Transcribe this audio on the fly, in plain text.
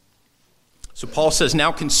So Paul says,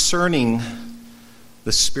 now concerning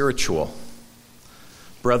the spiritual,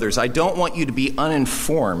 brothers, I don't want you to be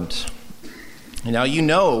uninformed. Now you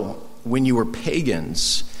know when you were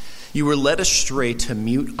pagans, you were led astray to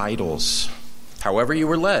mute idols, however you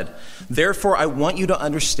were led. Therefore, I want you to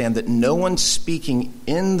understand that no one speaking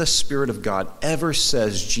in the Spirit of God ever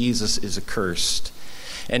says Jesus is accursed.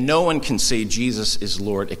 And no one can say Jesus is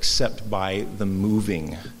Lord except by the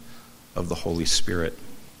moving of the Holy Spirit.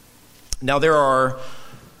 Now, there are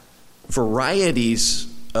varieties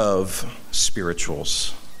of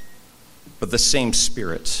spirituals, but the same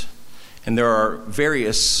Spirit. And there are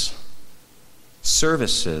various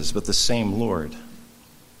services, but the same Lord.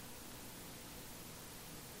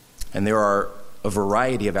 And there are a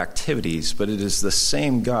variety of activities, but it is the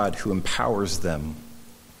same God who empowers them,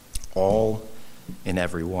 all in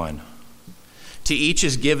every one. To each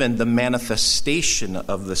is given the manifestation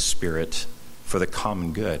of the Spirit for the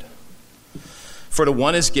common good. For to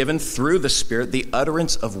one is given through the Spirit the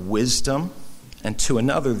utterance of wisdom, and to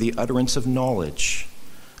another the utterance of knowledge,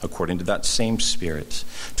 according to that same Spirit.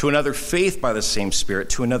 To another faith by the same Spirit,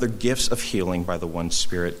 to another gifts of healing by the one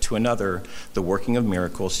Spirit, to another the working of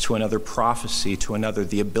miracles, to another prophecy, to another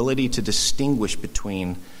the ability to distinguish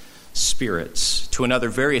between spirits, to another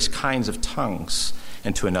various kinds of tongues,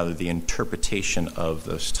 and to another the interpretation of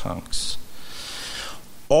those tongues.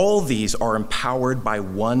 All these are empowered by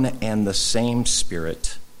one and the same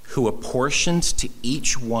Spirit, who apportions to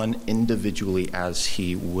each one individually as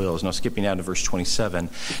he wills. Now, skipping down to verse 27.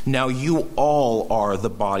 Now you all are the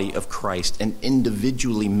body of Christ and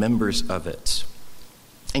individually members of it.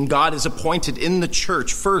 And God has appointed in the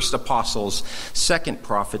church first apostles, second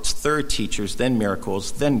prophets, third teachers, then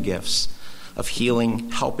miracles, then gifts of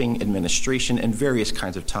healing, helping, administration, and various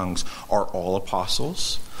kinds of tongues. Are all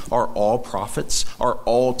apostles? Are all prophets? Are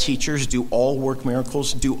all teachers? Do all work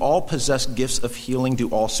miracles? Do all possess gifts of healing? Do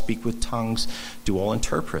all speak with tongues? Do all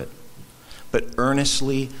interpret? But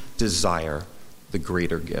earnestly desire the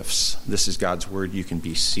greater gifts. This is God's word. You can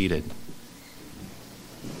be seated.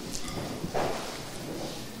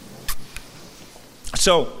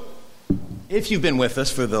 So, if you've been with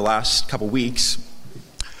us for the last couple weeks,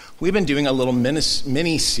 we've been doing a little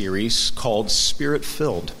mini-series called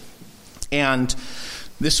Spirit-Filled. And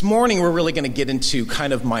this morning, we're really going to get into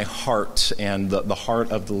kind of my heart and the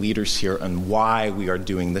heart of the leaders here and why we are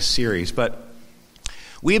doing this series. But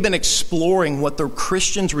we have been exploring what the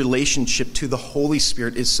Christian's relationship to the Holy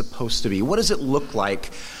Spirit is supposed to be. What does it look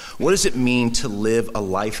like? What does it mean to live a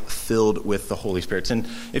life filled with the Holy Spirit? And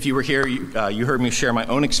if you were here, you heard me share my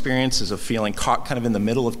own experiences of feeling caught kind of in the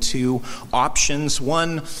middle of two options.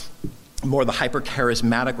 One, more the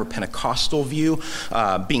hyper-charismatic or Pentecostal view.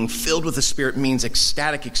 Being filled with the Spirit means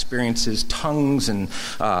ecstatic experiences, tongues, and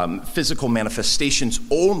physical manifestations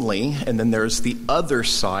only. And then there's the other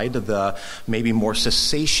side, the maybe more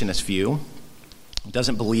cessationist view.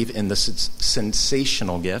 Doesn't believe in the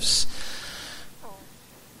sensational gifts.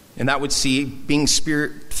 And that would see being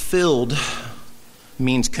Spirit-filled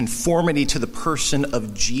means conformity to the person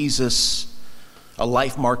of Jesus, a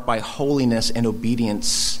life marked by holiness and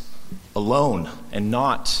obedience alone, and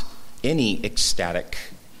not any ecstatic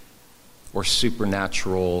or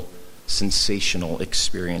supernatural, sensational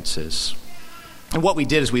experiences. And what we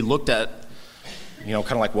did is we looked at, kind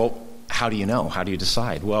of like, well, how do you know? How do you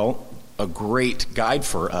decide? Well, a great guide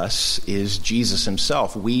for us is Jesus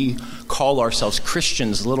himself. We call ourselves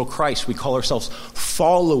Christians, little Christ. We call ourselves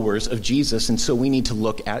followers of Jesus, and so we need to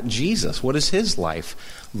look at Jesus. What does his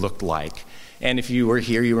life look like? And if you were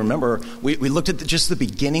here, you remember, we looked at just the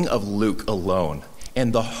beginning of Luke alone,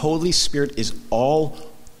 and the Holy Spirit is all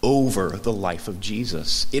over the life of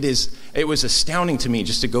Jesus. It was astounding to me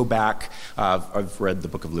just to go back. I've read the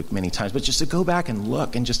book of Luke many times, but just to go back and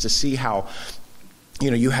look and just to see how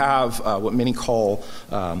you have what many call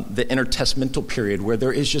the intertestamental period, where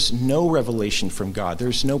there is just no revelation from God.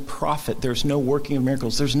 There's no prophet. There's no working of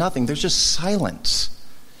miracles. There's nothing. There's just silence.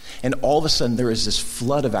 And all of a sudden, there is this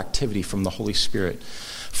flood of activity from the Holy Spirit.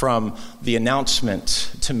 From the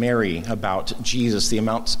announcement to Mary about Jesus, the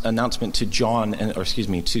announcement to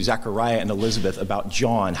to Zechariah and Elizabeth about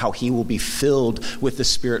John, how he will be filled with the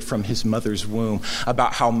Spirit from his mother's womb,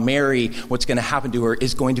 about how Mary, what's going to happen to her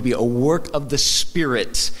is going to be a work of the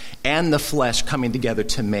Spirit and the flesh coming together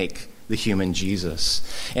to make the human Jesus.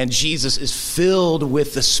 And Jesus is filled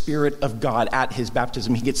with the Spirit of God at his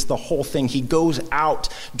baptism. He gets the whole thing. He goes out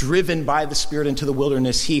driven by the Spirit into the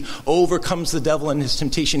wilderness. He overcomes the devil in his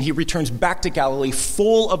temptation. He returns back to Galilee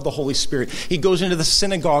full of the Holy Spirit. He goes into the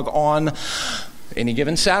synagogue on any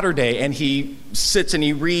given Saturday, and he sits and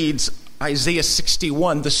he reads Isaiah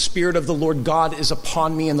 61, the Spirit of the Lord God is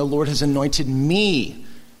upon me, and the Lord has anointed me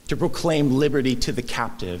to proclaim liberty to the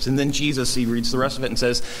captives. And then Jesus, he reads the rest of it and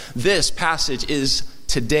says, this passage is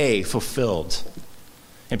today fulfilled.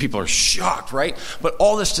 And people are shocked, right? But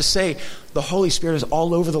all this to say, the Holy Spirit is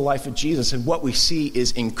all over the life of Jesus, and what we see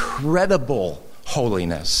is incredible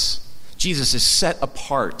holiness. Jesus is set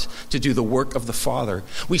apart to do the work of the Father.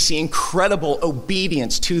 We see incredible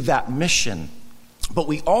obedience to that mission. But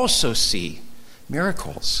we also see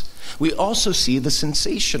miracles. We also see the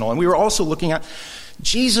sensational. And we were also looking at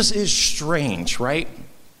Jesus is strange, right?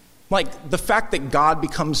 Like, the fact that God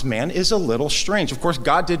becomes man is a little strange. Of course,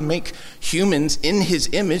 God did make humans in his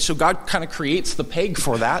image, so God kind of creates the peg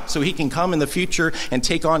for that, so he can come in the future and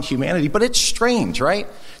take on humanity. But it's strange, right?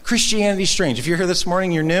 Christianity is strange. If you're here this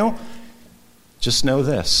morning, you're new, just know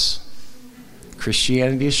this.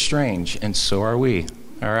 Christianity is strange, and so are we.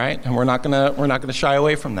 All right? And we're not gonna shy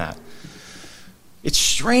away from that. It's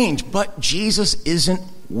strange, but Jesus isn't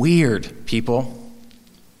weird, people.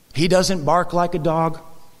 He doesn't bark like a dog.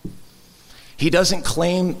 He doesn't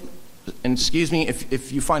claim, and excuse me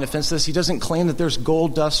if you find offense to this, he doesn't claim that there's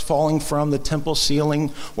gold dust falling from the temple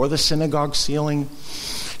ceiling or the synagogue ceiling.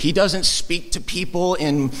 He doesn't speak to people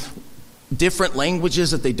in different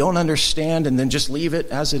languages that they don't understand and then just leave it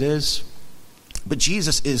as it is. But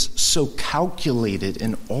Jesus is so calculated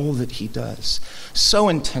in all that he does, so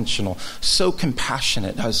intentional, so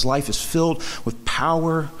compassionate. His life is filled with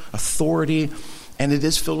power, authority, and it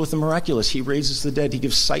is filled with the miraculous. He raises the dead. He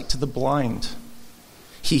gives sight to the blind.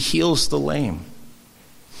 He heals the lame.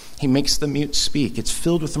 He makes the mute speak. It's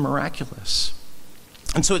filled with the miraculous.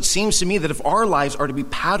 And so it seems to me that if our lives are to be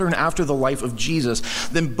patterned after the life of Jesus,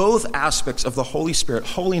 then both aspects of the Holy Spirit,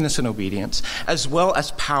 holiness and obedience, as well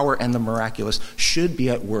as power and the miraculous, should be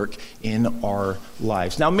at work in our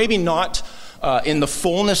lives. Now, maybe not in the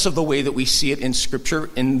fullness of the way that we see it in Scripture,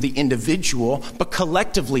 in the individual, but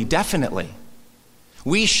collectively, definitely.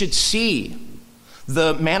 We should see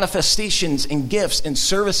the manifestations and gifts and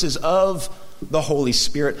services of the Holy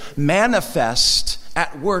Spirit manifest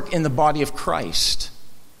at work in the body of Christ.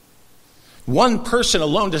 One person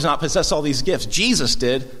alone does not possess all these gifts. Jesus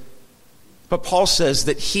did. But Paul says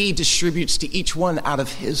that he distributes to each one out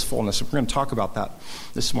of his fullness. We're going to talk about that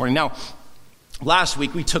this morning. Now, last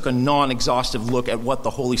week we took a non-exhaustive look at what the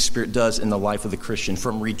Holy Spirit does in the life of the Christian,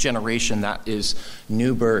 from regeneration, that is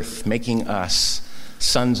new birth, making us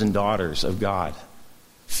sons and daughters of God,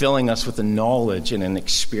 filling us with the knowledge and an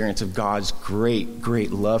experience of God's great,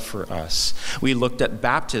 great love for us. We looked at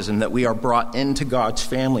baptism, that we are brought into God's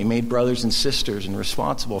family, made brothers and sisters and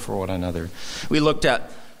responsible for one another. We looked at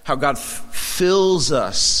how God fills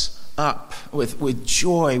us up with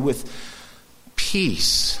joy, with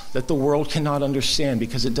peace that the world cannot understand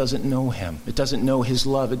because it doesn't know him. It doesn't know his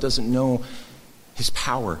love. It doesn't know his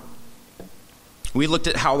power. We looked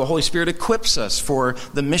at how the Holy Spirit equips us for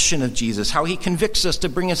the mission of Jesus, how he convicts us to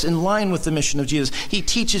bring us in line with the mission of Jesus. He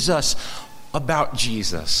teaches us about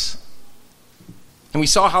Jesus. And we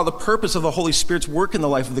saw how the purpose of the Holy Spirit's work in the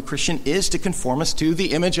life of the Christian is to conform us to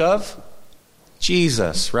the image of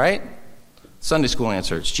Jesus, right? Sunday school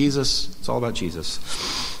answer, it's Jesus. It's all about Jesus.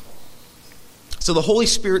 So the Holy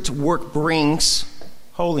Spirit's work brings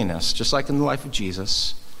holiness, just like in the life of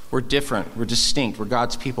Jesus. We're different. We're distinct. We're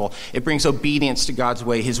God's people. It brings obedience to God's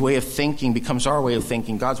way. His way of thinking becomes our way of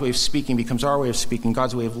thinking. God's way of speaking becomes our way of speaking.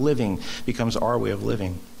 God's way of living becomes our way of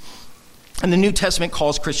living. And the New Testament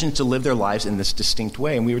calls Christians to live their lives in this distinct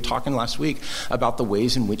way. And we were talking last week about the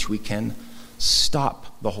ways in which we can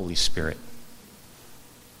stop the Holy Spirit.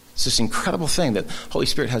 It's this incredible thing that the Holy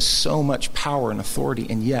Spirit has so much power and authority,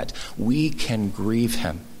 and yet we can grieve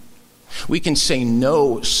him. We can say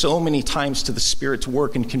no so many times to the Spirit's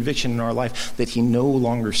work and conviction in our life that he no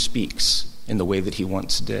longer speaks in the way that he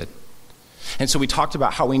once did. And so we talked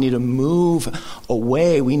about how we need to move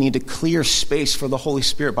away. We need to clear space for the Holy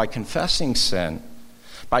Spirit by confessing sin,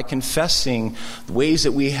 by confessing the ways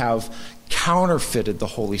that we have counterfeited the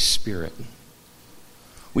Holy Spirit.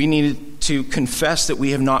 We need to confess that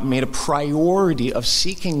we have not made a priority of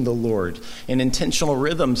seeking the Lord in intentional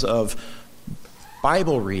rhythms of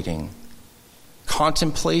Bible reading,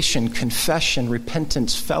 contemplation, confession,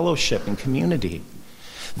 repentance, fellowship, and community.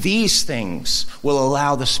 These things will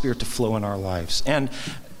allow the Spirit to flow in our lives. And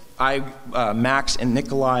Max and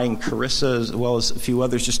Nikolai and Carissa, as well as a few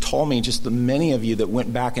others, just told me, just the many of you that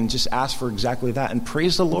went back and just asked for exactly that. And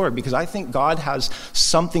praise the Lord, because I think God has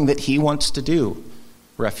something that he wants to do,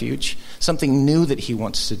 Refuge, something new that he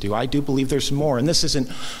wants to do. I do believe there's more. And this isn't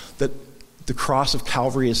that the cross of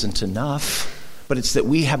Calvary isn't enough, but it's that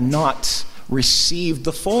we have not received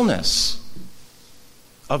the fullness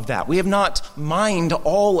of that. We have not mined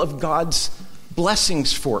all of God's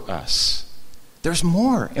blessings for us. There's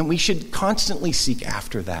more, and we should constantly seek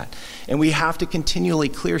after that. And we have to continually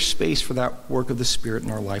clear space for that work of the Spirit in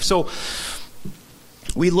our life. So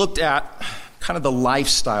we looked at kind of the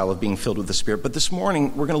lifestyle of being filled with the Spirit, but this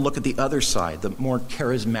morning we're going to look at the other side, the more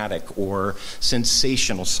charismatic or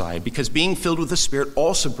sensational side, because being filled with the Spirit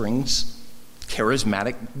also brings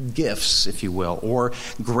charismatic gifts, if you will, or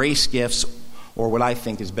grace gifts, or what I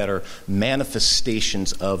think is better,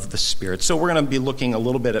 manifestations of the Spirit. So we're going to be looking a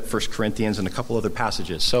little bit at 1 Corinthians and a couple other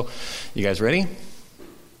passages. So, you guys ready?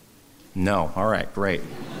 No. All right, great.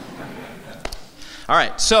 All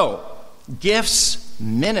right, so gifts,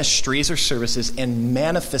 ministries or services, and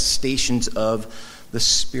manifestations of the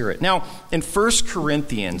Spirit. Now, in 1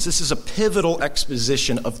 Corinthians, this is a pivotal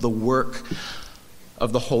exposition of the work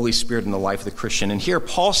of the Holy Spirit in the life of the Christian. And here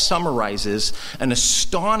Paul summarizes an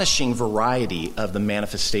astonishing variety of the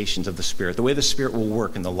manifestations of the Spirit, the way the Spirit will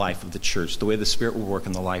work in the life of the church, the way the Spirit will work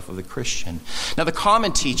in the life of the Christian. Now, the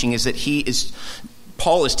common teaching is that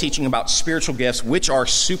Paul is teaching about spiritual gifts, which are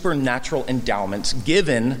supernatural endowments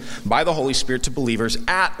given by the Holy Spirit to believers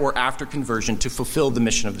at or after conversion to fulfill the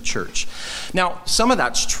mission of the church. Now, some of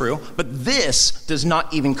that's true, but this does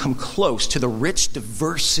not even come close to the rich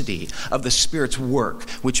diversity of the Spirit's work,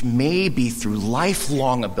 which may be through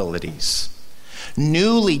lifelong abilities,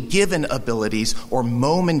 newly given abilities, or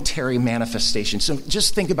momentary manifestations. So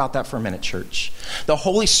just think about that for a minute, church. The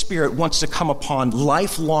Holy Spirit wants to come upon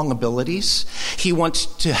lifelong abilities. He wants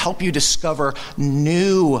to help you discover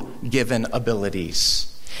new given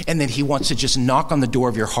abilities. And then he wants to just knock on the door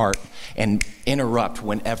of your heart and interrupt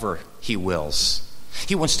whenever he wills.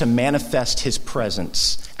 He wants to manifest his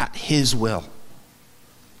presence at his will.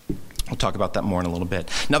 We'll talk about that more in a little bit.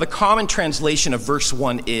 Now, the common translation of verse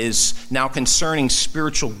 1 is now concerning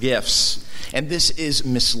spiritual gifts. And this is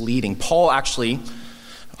misleading. Paul actually,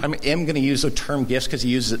 I am going to use the term gifts because he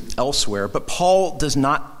uses it elsewhere, but Paul does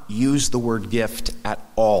not use the word gift at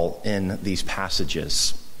all in these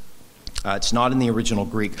passages. It's not in the original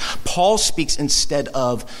Greek. Paul speaks instead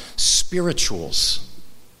of spirituals.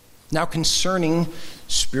 Now, concerning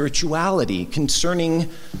spirituality, concerning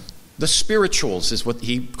the spirituals is what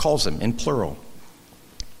he calls them in plural.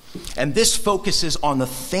 And this focuses on the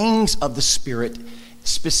things of the Spirit,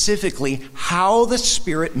 specifically how the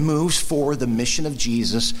Spirit moves forward the mission of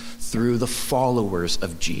Jesus through the followers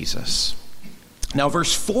of Jesus. Now,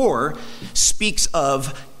 verse 4 speaks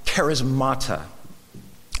of charismata,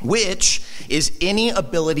 which is any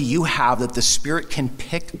ability you have that the Spirit can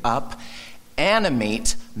pick up,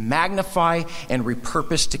 animate, magnify, and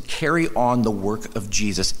repurpose to carry on the work of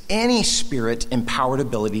Jesus. Any Spirit-empowered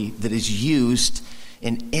ability that is used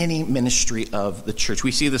in any ministry of the church.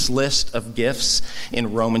 We see this list of gifts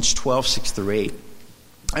in Romans 12, 6 through 8.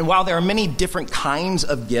 And while there are many different kinds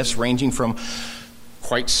of gifts, ranging from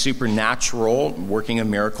quite supernatural, working of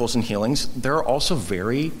miracles and healings, there are also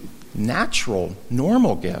very natural,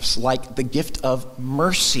 normal gifts, like the gift of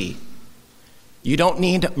mercy. You don't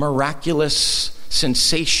need miraculous,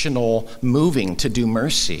 sensational moving to do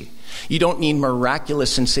mercy. You don't need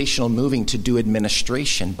miraculous, sensational moving to do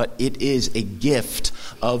administration, but it is a gift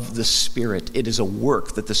of the Spirit. It is a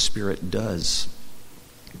work that the Spirit does.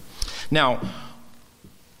 Now,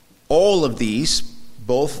 all of these,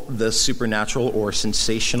 both the supernatural or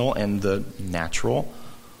sensational and the natural,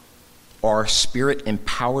 are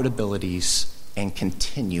Spirit-empowered abilities and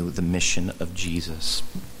continue the mission of Jesus.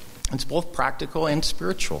 It's both practical and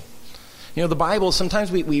spiritual. You know, the Bible, sometimes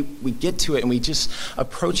we get to it and we just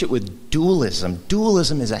approach it with dualism.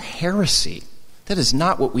 Dualism is a heresy. That is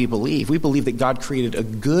not what we believe. We believe that God created a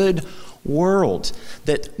good world,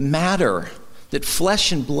 that matter, that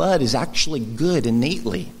flesh and blood is actually good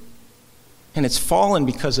innately. And it's fallen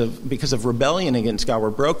because of rebellion against God.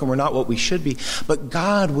 We're broken. We're not what we should be. But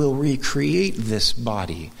God will recreate this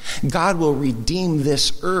body. God will redeem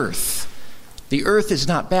this earth. The earth is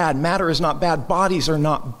not bad. Matter is not bad. Bodies are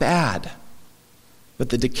not bad. But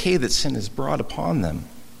the decay that sin has brought upon them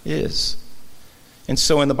is. And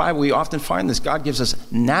so in the Bible, we often find this. God gives us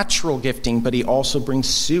natural gifting, but he also brings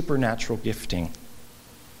supernatural gifting.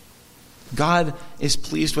 God is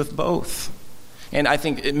pleased with both. And I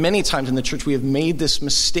think many times in the church we have made this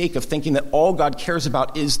mistake of thinking that all God cares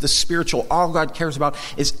about is the spiritual. All God cares about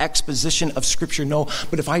is exposition of Scripture. No,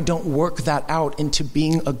 but if I don't work that out into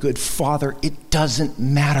being a good father, it doesn't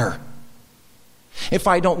matter. If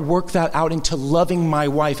I don't work that out into loving my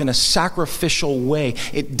wife in a sacrificial way,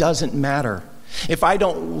 it doesn't matter. If I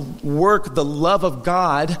don't work the love of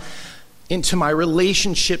God into my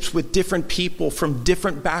relationships with different people from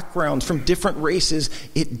different backgrounds, from different races,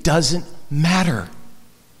 it doesn't matter.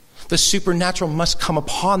 The supernatural must come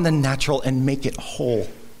upon the natural and make it whole.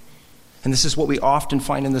 And this is what we often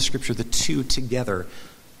find in the scripture, the two together,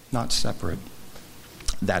 not separate.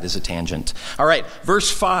 That is a tangent. All right, verse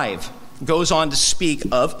 5 goes on to speak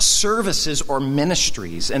of services or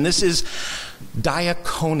ministries. And this is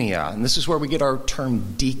diakonia. And this is where we get our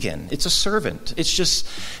term deacon. It's a servant. It's just,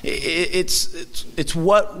 it's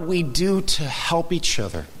what we do to help each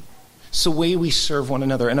other. It's the way we serve one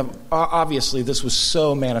another. And obviously, this was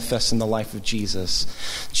so manifest in the life of Jesus.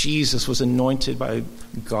 Jesus was anointed by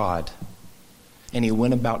God, and he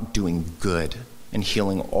went about doing good and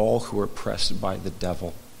healing all who are oppressed by the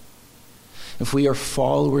devil. If we are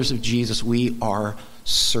followers of Jesus, we are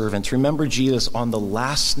servants. Remember Jesus on the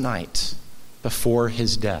last night before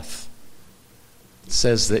his death. It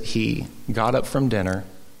says that he got up from dinner,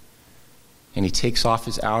 and he takes off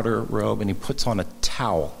his outer robe, and he puts on a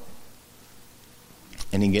towel.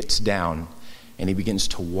 And he gets down, and he begins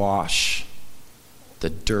to wash the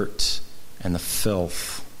dirt and the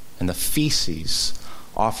filth and the feces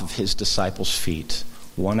off of his disciples' feet,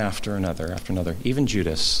 one after another, even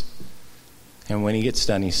Judas. And when he gets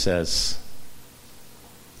done, he says,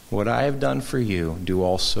 "What I have done for you, do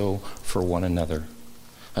also for one another.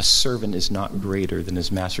 A servant is not greater than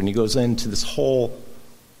his master." And he goes into this whole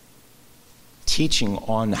teaching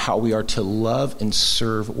on how we are to love and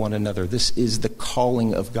serve one another. This is the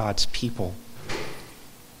calling of God's people.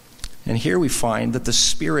 And here we find that the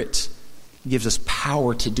Spirit gives us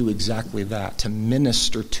power to do exactly that, to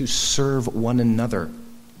minister, to serve one another.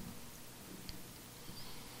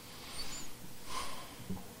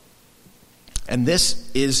 And this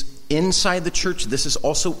is inside the church. This is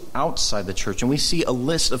also outside the church. And we see a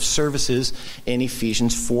list of services in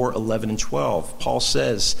Ephesians 4, 11, and 12. Paul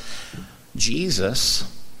says, Jesus,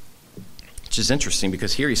 which is interesting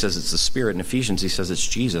because here he says it's the Spirit. In Ephesians he says it's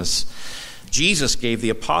Jesus. Jesus gave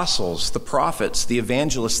the apostles, the prophets, the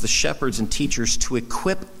evangelists, the shepherds, and teachers to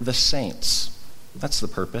equip the saints. That's the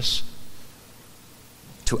purpose.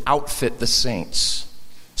 To outfit the saints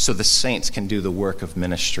so the saints can do the work of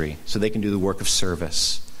ministry, so they can do the work of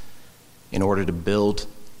service in order to build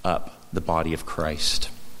up the body of Christ.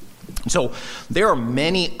 So there are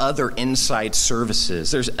many other inside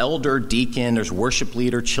services. There's elder, deacon, there's worship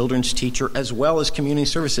leader, children's teacher, as well as community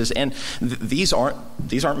services. And these aren't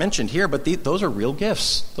mentioned here, but those are real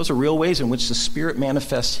gifts. Those are real ways in which the Spirit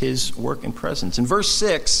manifests his work and presence. In verse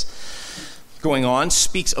 6, going on,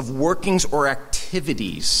 speaks of workings or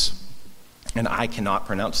activities. And I cannot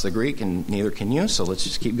pronounce the Greek, and neither can you, so let's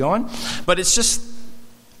just keep going. But it's just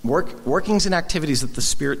workings and activities that the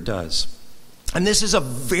Spirit does. And this is a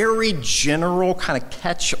very general kind of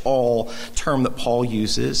catch-all term that Paul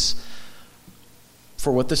uses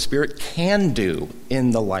for what the Spirit can do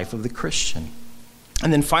in the life of the Christian.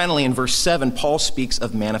 And then finally in verse 7, Paul speaks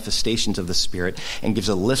of manifestations of the Spirit and gives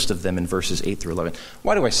a list of them in verses 8 through 11.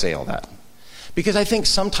 Why do I say all that? Because I think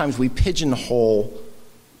sometimes we pigeonhole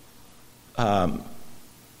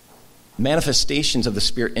manifestations of the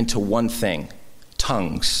Spirit into one thing: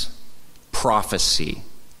 tongues, prophecy.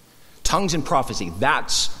 Tongues and prophecy,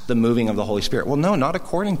 that's the moving of the Holy Spirit. Well, no, not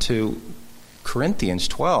according to Corinthians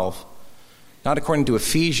 12, not according to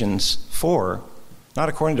Ephesians 4, not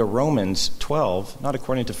according to Romans 12, not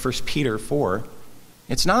according to 1 Peter 4.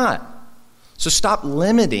 It's not. So stop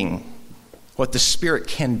limiting what the Spirit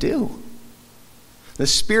can do. The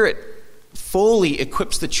Spirit fully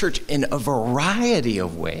equips the church in a variety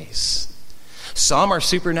of ways. Some are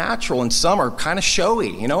supernatural and some are kind of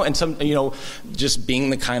showy, and some, just being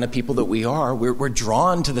the kind of people that we are, we're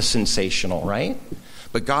drawn to the sensational, right?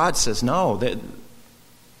 But God says, no,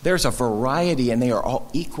 there's a variety and they are all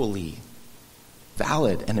equally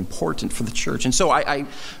valid and important for the church. And so I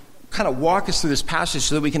kind of walk us through this passage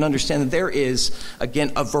so that we can understand that there is,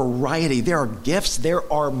 again, a variety. There are gifts, there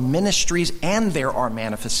are ministries, and there are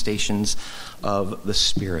manifestations of the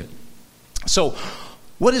Spirit. So,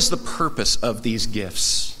 what is the purpose of these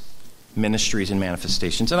gifts, ministries, and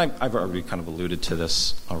manifestations? And I've already kind of alluded to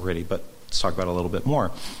this already, but let's talk about it a little bit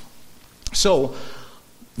more. So,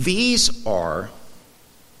 these are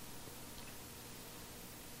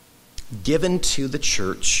given to the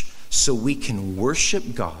church so we can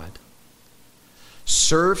worship God,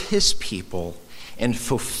 serve his people, and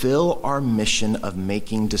fulfill our mission of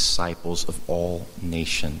making disciples of all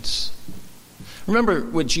nations. Remember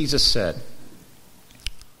what Jesus said.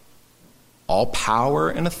 All power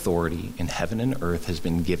and authority in heaven and earth has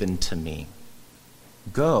been given to me.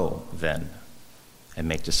 Go, then, and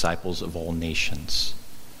make disciples of all nations.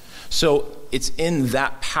 So it's in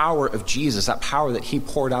that power of Jesus, that power that he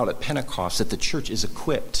poured out at Pentecost, that the church is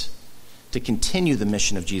equipped to continue the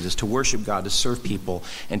mission of Jesus, to worship God, to serve people,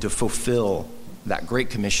 and to fulfill that great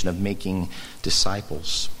commission of making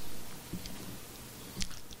disciples.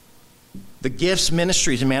 The gifts,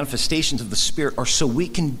 ministries, and manifestations of the Spirit are so we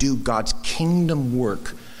can do God's kingdom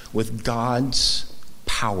work with God's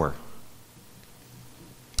power.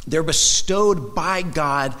 They're bestowed by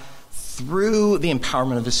God through the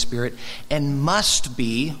empowerment of the Spirit and must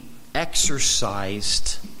be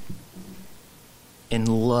exercised in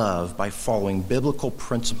love by following biblical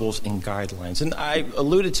principles and guidelines. And I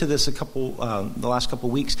alluded to this the last couple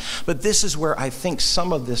weeks, but this is where I think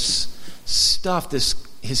some of this stuff, this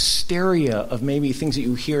hysteria of maybe things that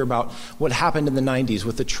you hear about what happened in the 90s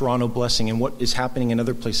with the Toronto blessing and what is happening in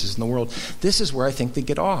other places in the world, this is where I think they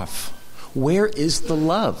get off. Where is the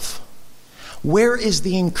love? Where is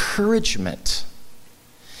the encouragement?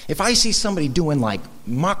 If I see somebody doing like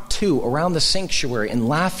Mach 2 around the sanctuary and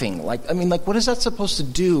laughing, what is that supposed to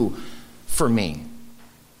do for me?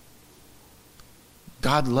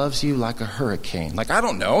 God loves you like a hurricane. I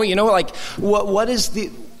don't know,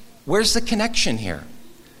 where's the connection here?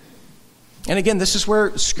 And again, this is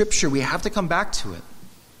where Scripture, we have to come back to it.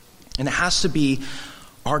 And it has to be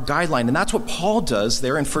our guideline. And that's what Paul does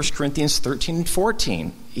there in 1 Corinthians 13 and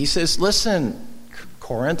 14. He says, listen,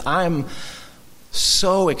 Corinth, I'm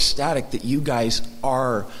so ecstatic that you guys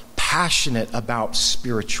are passionate about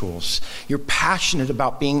spirituals. You're passionate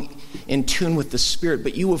about being in tune with the Spirit,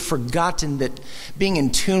 but you have forgotten that being in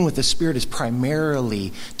tune with the Spirit is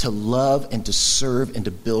primarily to love and to serve and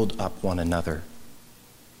to build up one another.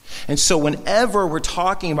 And so whenever we're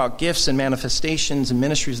talking about gifts and manifestations and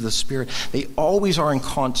ministries of the Spirit, they always are in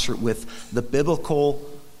concert with the biblical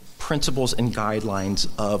principles and guidelines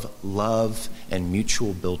of love and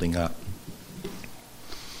mutual building up.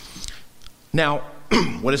 Now,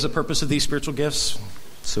 what is the purpose of these spiritual gifts?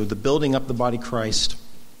 So the building up the body of Christ.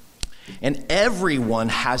 And everyone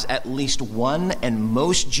has at least one, and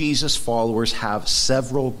most Jesus followers have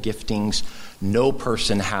several giftings. No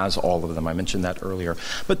person has all of them. I mentioned that earlier.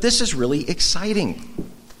 But this is really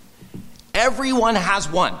exciting. Everyone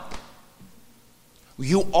has one.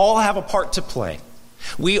 You all have a part to play.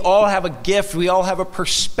 We all have a gift. We all have a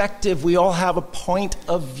perspective. We all have a point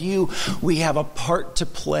of view. We have a part to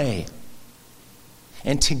play.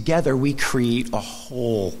 And together we create a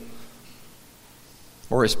whole.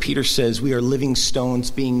 Or as Peter says, we are living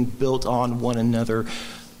stones being built on one another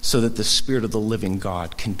so that the Spirit of the living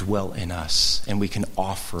God can dwell in us and we can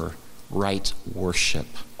offer right worship,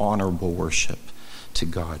 honorable worship to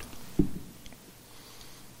God.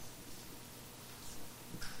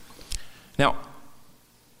 Now,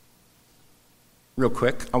 real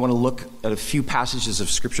quick, I want to look at a few passages of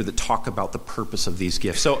Scripture that talk about the purpose of these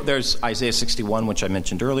gifts. So there's Isaiah 61, which I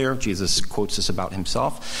mentioned earlier. Jesus quotes this about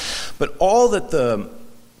himself. But all that the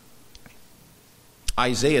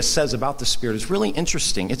Isaiah says about the Spirit is really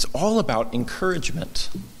interesting. It's all about encouragement.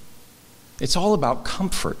 It's all about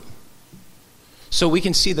comfort. So we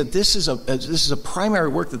can see that this is a primary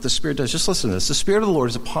work that the Spirit does. Just listen to this. The Spirit of the Lord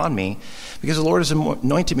is upon me because the Lord has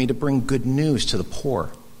anointed me to bring good news to the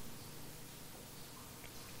poor.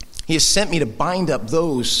 He has sent me to bind up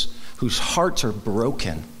those whose hearts are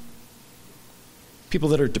broken. People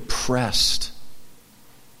that are depressed.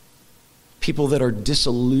 People that are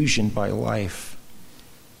disillusioned by life.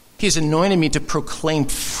 He has anointed me to proclaim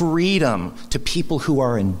freedom to people who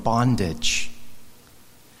are in bondage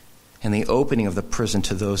and the opening of the prison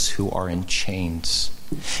to those who are in chains,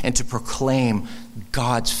 and to proclaim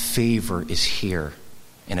God's favor is here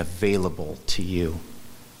and available to you.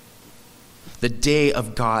 The day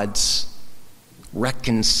of God's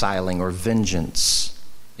reconciling or vengeance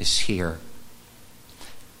is here.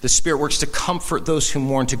 The Spirit works to comfort those who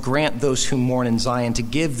mourn, to grant those who mourn in Zion, to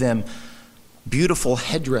give them beautiful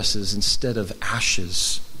headdresses instead of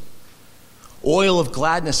ashes, oil of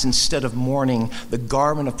gladness instead of mourning, the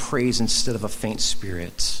garment of praise instead of a faint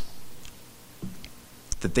spirit,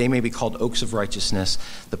 that they may be called oaks of righteousness,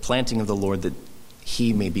 the planting of the Lord, that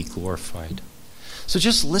he may be glorified. So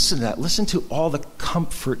just listen to that. Listen to all the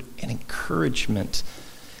comfort and encouragement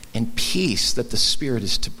and peace that the Spirit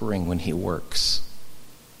is to bring when he works.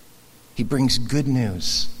 He brings good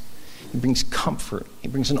news. He brings comfort. He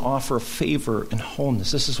brings an offer of favor and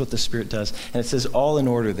wholeness. This is what the Spirit does. And it says all in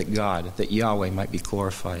order that God, that Yahweh might be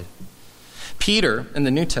glorified. Peter, in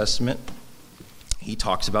the New Testament, he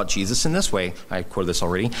talks about Jesus in this way. I quoted this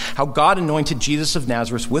already. How God anointed Jesus of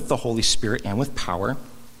Nazareth with the Holy Spirit and with power,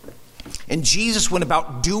 And Jesus went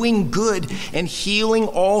about doing good and healing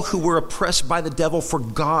all who were oppressed by the devil, for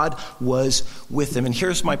God was with him. And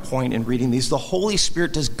here's my point in reading these. The Holy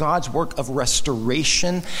Spirit does God's work of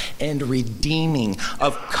restoration and redeeming,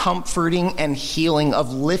 of comforting and healing,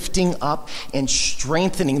 of lifting up and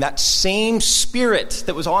strengthening. That same Spirit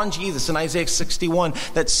that was on Jesus in Isaiah 61,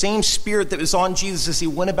 that same Spirit that was on Jesus as he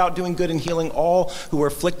went about doing good and healing all who were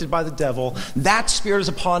afflicted by the devil, that Spirit is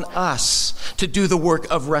upon us to do the work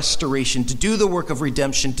of restoration, to do the work of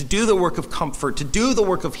redemption, to do the work of comfort, to do the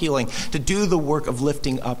work of healing, to do the work of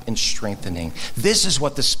lifting up and strengthening. This is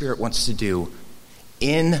what the Spirit wants to do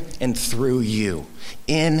in and through you,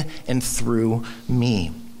 in and through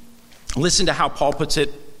me. Listen to how Paul puts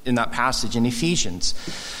it in that passage in Ephesians.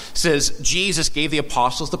 It says, Jesus gave the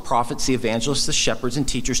apostles, the prophets, the evangelists, the shepherds, and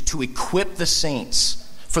teachers to equip the saints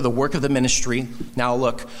for the work of the ministry. Now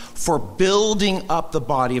look, for building up the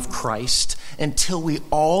body of Christ until we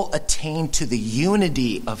all attain to the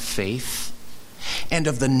unity of faith and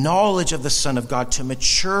of the knowledge of the Son of God, to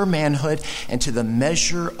mature manhood and to the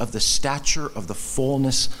measure of the stature of the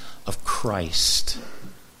fullness of Christ.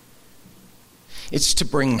 It's to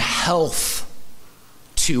bring health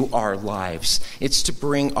to our lives. It's to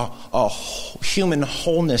bring a human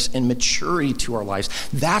wholeness and maturity to our lives.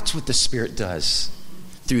 That's what the Spirit does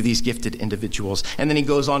through these gifted individuals. And then he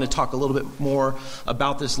goes on to talk a little bit more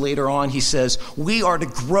about this later on. He says, we are to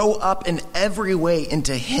grow up in every way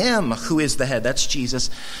into him who is the head, that's Jesus,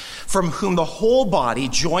 from whom the whole body,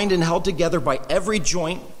 joined and held together by every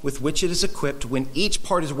joint with which it is equipped, when each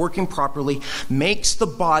part is working properly, makes the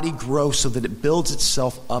body grow so that it builds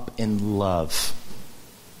itself up in love.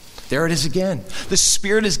 There it is again. The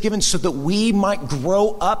Spirit is given so that we might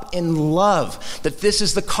grow up in love, that this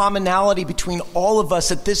is the commonality between all of us,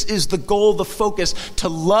 that this is the goal, the focus, to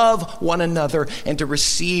love one another and to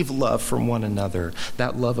receive love from one another,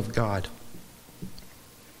 that love of God.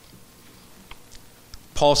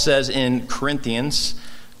 Paul says in Corinthians,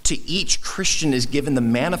 to each Christian is given the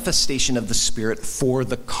manifestation of the Spirit for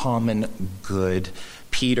the common good.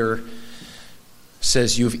 Peter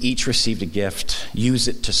says you have each received a gift. Use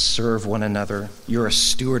it to serve one another. You're a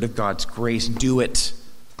steward of God's grace. Do it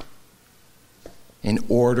in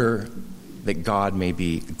order that God may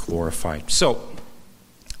be glorified. So,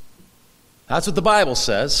 that's what the Bible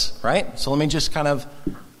says, right? So let me just kind of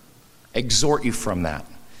exhort you from that.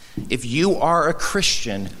 If you are a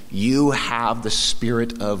Christian, you have the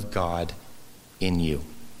Spirit of God in you.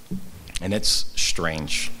 And it's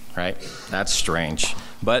strange, right? That's strange.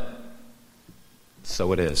 But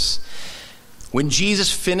so it is. When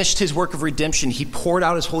Jesus finished his work of redemption, he poured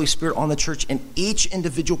out his Holy Spirit on the church, and each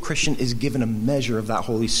individual Christian is given a measure of that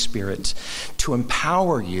Holy Spirit to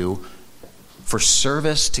empower you for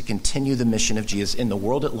service to continue the mission of Jesus in the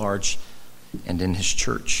world at large and in his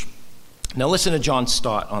church. Now listen to John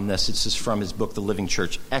Stott on this. This is from his book, The Living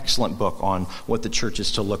Church. Excellent book on what the church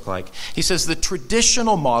is to look like. He says, the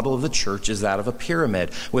traditional model of the church is that of a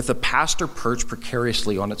pyramid, with the pastor perched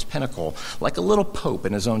precariously on its pinnacle, like a little pope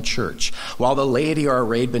in his own church, while the laity are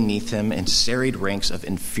arrayed beneath him in serried ranks of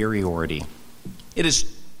inferiority. It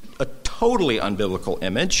is a totally unbiblical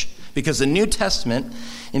image, because the New Testament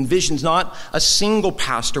envisions not a single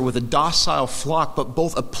pastor with a docile flock, but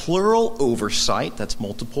both a plural oversight, that's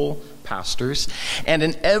multiple pastors, and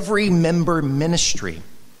an every member ministry.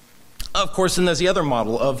 Of course, then there's the other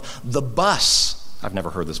model of the bus. I've never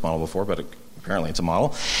heard this model before, but apparently it's a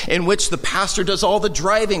model, in which the pastor does all the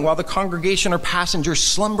driving while the congregation or passengers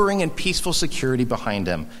slumbering in peaceful security behind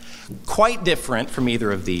him. Quite different from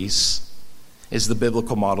either of these is the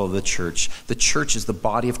biblical model of the church. The church is the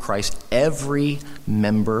body of Christ, every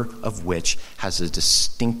member of which has a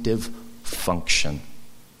distinctive function.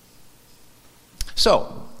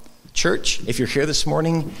 So, church, if you're here this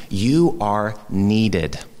morning, you are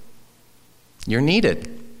needed. You're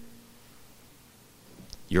needed.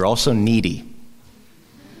 You're also needy.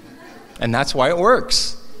 And that's why it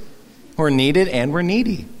works. We're needed and we're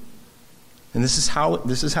needy. And this is how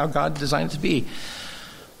God designed it to be.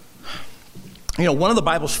 You know, one of the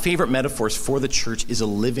Bible's favorite metaphors for the church is a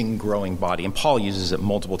living, growing body. And Paul uses it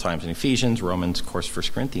multiple times in Ephesians, Romans, of course, 1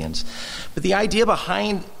 Corinthians. But the idea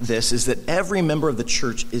behind this is that every member of the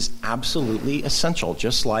church is absolutely essential,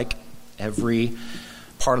 just like every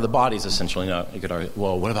part of the body is essential. You know, you could argue,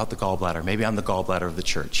 well, what about the gallbladder? Maybe I'm the gallbladder of the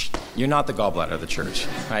church. You're not the gallbladder of the church.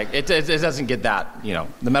 Right? It doesn't get that, you know.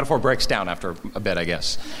 The metaphor breaks down after a bit, I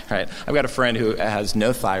guess. Right? I've got a friend who has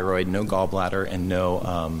no thyroid, no gallbladder, and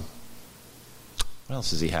no... what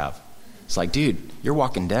else does he have? It's like, dude, you're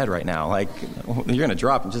walking dead right now. Like, you're going to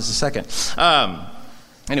drop in just a second.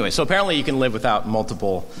 Anyway, so apparently you can live without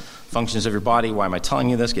multiple Functions of your body. Why am I telling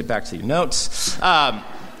you this? Get back to your notes.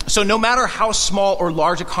 So no matter how small or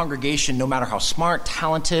large a congregation, no matter how smart,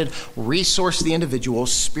 talented, resourced the individual,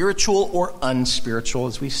 spiritual or unspiritual,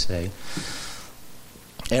 as we say,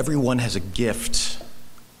 everyone has a gift,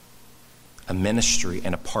 a ministry,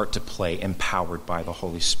 and a part to play, empowered by the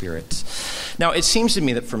Holy Spirit. Now, it seems to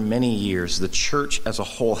me that for many years, the church as a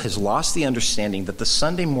whole has lost the understanding that the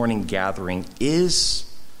Sunday morning gathering is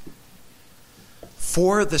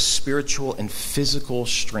for the spiritual and physical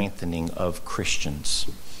strengthening of Christians,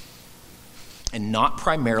 and not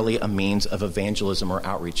primarily a means of evangelism or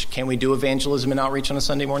outreach. Can we do evangelism and outreach on a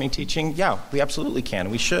Sunday morning teaching? Yeah, we absolutely can.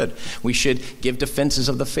 We should. We should give defenses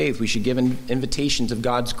of the faith. We should give invitations of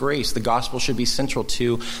God's grace. The gospel should be central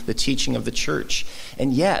to the teaching of the church.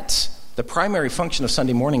 And yet, the primary function of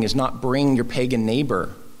Sunday morning is not bring your pagan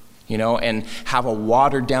neighbor, and have a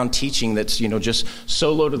watered down teaching that's, just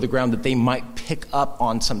so low to the ground that they might pick up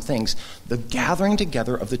on some things. The gathering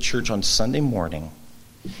together of the church on Sunday morning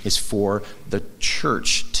is for the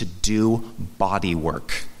church to do body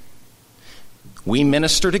work. We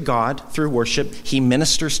minister to God through worship. He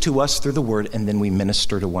ministers to us through the word, and then we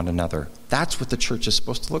minister to one another. That's what the church is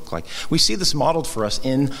supposed to look like. We see this modeled for us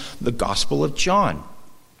in the Gospel of John.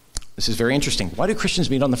 This is very interesting. Why do Christians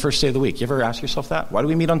meet on the first day of the week? You ever ask yourself that? Why do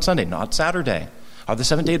we meet on Sunday, not Saturday? Are the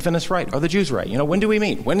Seventh-day Adventists right? Are the Jews right? When do we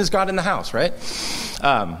meet? When is God in the house, right?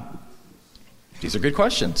 These are good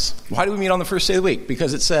questions. Why do we meet on the first day of the week?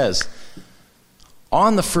 Because it says,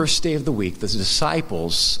 on the first day of the week, the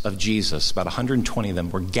disciples of Jesus, about 120 of them,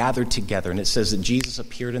 were gathered together. And it says that Jesus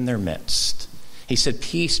appeared in their midst. He said,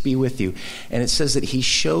 "Peace be with you." And it says that he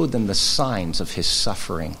showed them the signs of his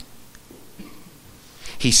suffering.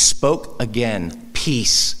 He spoke again,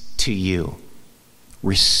 "Peace to you.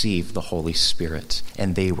 Receive the Holy Spirit."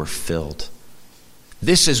 And they were filled.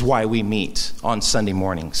 This is why we meet on Sunday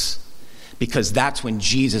mornings. Because that's when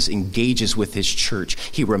Jesus engages with his church.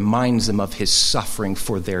 He reminds them of his suffering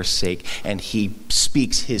for their sake, and he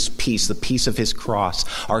speaks his peace, the peace of his cross.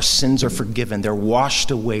 Our sins are forgiven. They're washed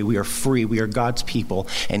away. We are free. We are God's people,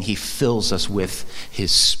 and he fills us with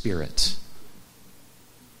his Spirit.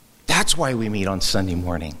 That's why we meet on Sunday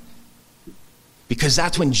morning. Because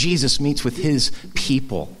that's when Jesus meets with his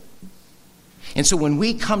people. And so when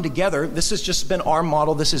we come together, this has just been our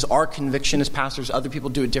model. This is our conviction as pastors. Other people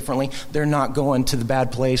do it differently. They're not going to the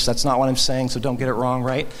bad place. That's not what I'm saying, so don't get it wrong,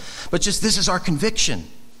 right? But just this is our conviction.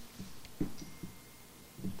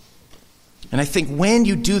 And I think when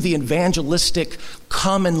you do the evangelistic,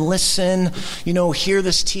 come and listen, hear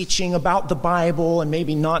this teaching about the Bible, and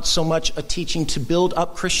maybe not so much a teaching to build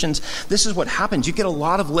up Christians, this is what happens. You get a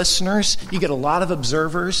lot of listeners, you get a lot of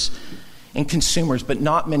observers and consumers, but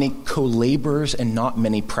not many co-laborers and not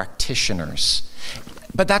many practitioners.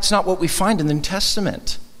 But that's not what we find in the New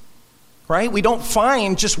Testament, right? We don't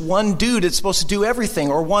find just one dude that's supposed to do everything,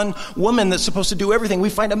 or one woman that's supposed to do everything. We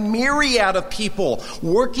find a myriad of people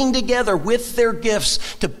working together with their gifts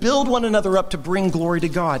to build one another up to bring glory to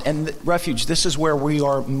God. And Refuge, this is where we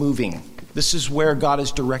are moving. This is where God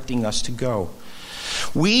is directing us to go.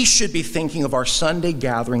 We should be thinking of our Sunday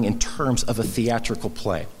gathering in terms of a theatrical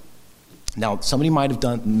play. Now, somebody might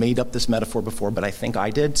have made up this metaphor before, but I think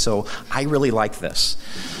I did, so I really like this.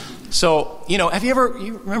 So, you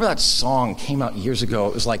remember that song came out years ago?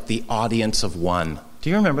 It was like The Audience of One. Do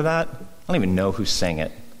you remember that? I don't even know who sang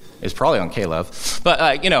it. It's probably on K-Love.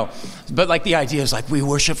 But, but the idea is we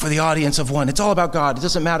worship for the audience of one. It's all about God. It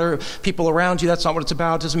doesn't matter people around you. That's not what it's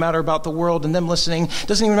about. It doesn't matter about the world and them listening. It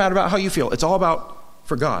doesn't even matter about how you feel. It's all about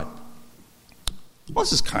for God. Well,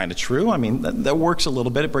 this is kind of true. I mean, that works a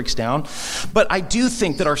little bit. It breaks down. But I do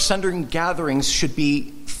think that our Sunday gatherings should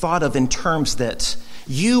be thought of in terms that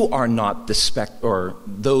you are not or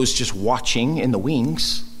those just watching in the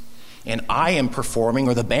wings, and I am performing,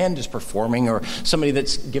 or the band is performing, or somebody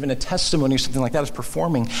that's given a testimony or something like that is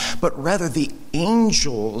performing, but rather the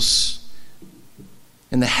angels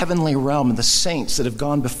in the heavenly realm and the saints that have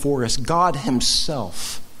gone before us, God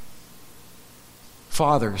himself,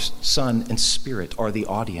 Father, Son, and Spirit are the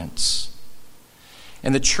audience.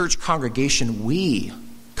 And the church congregation, we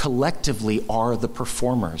collectively are the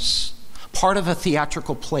performers. Part of a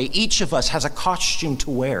theatrical play, each of us has a costume to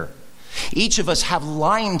wear. Each of us have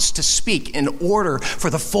lines to speak in order for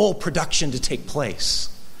the full production to take place.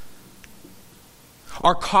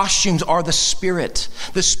 Our costumes are the Spirit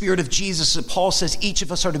of Jesus. Paul says each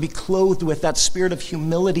of us are to be clothed with that spirit of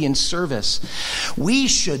humility and service. We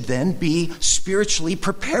should then be spiritually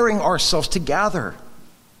preparing ourselves to gather.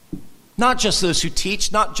 Not just those who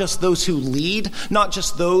teach, not just those who lead, not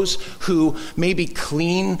just those who maybe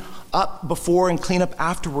clean up before and clean up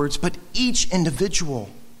afterwards, but each individual.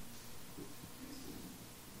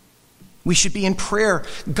 We should be in prayer.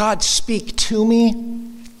 God, speak to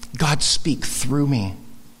me. God, speak through me.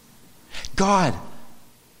 God,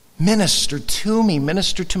 minister to me.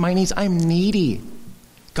 Minister to my needs. I'm needy.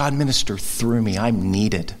 God, minister through me. I'm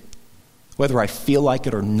needed. Whether I feel like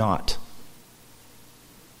it or not.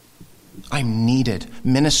 I'm needed.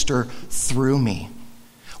 Minister through me.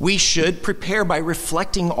 We should prepare by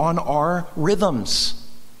reflecting on our rhythms,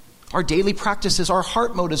 our daily practices, our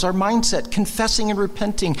heart motives, our mindset, confessing and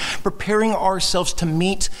repenting, preparing ourselves to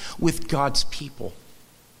meet with God's people.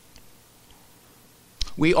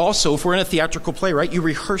 We also, if we're in a theatrical play, right, you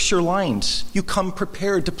rehearse your lines. You come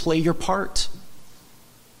prepared to play your part.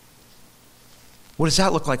 What does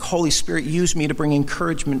that look like? Holy Spirit, use me to bring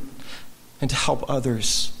encouragement and to help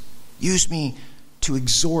others. Use me to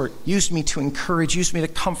exhort. Use me to encourage. Use me to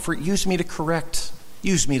comfort. Use me to correct.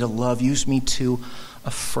 Use me to love. Use me to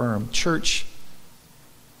affirm. Church,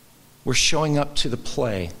 we're showing up to the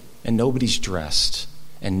play and nobody's dressed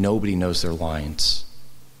and nobody knows their lines.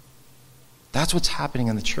 That's what's happening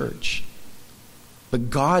in the church. But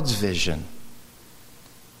God's vision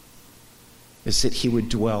is that he would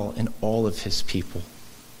dwell in all of his people.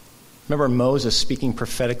 Remember Moses speaking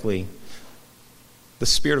prophetically. The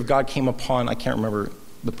Spirit of God came upon, I can't remember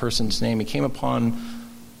the person's name, he came upon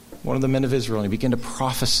one of the men of Israel and he began to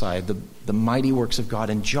prophesy the mighty works of God.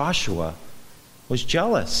 And Joshua was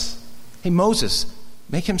jealous. Hey, Moses,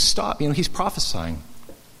 make him stop. He's prophesying.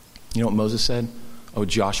 You know what Moses said? Oh,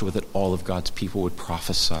 Joshua, that all of God's people would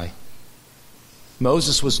prophesy.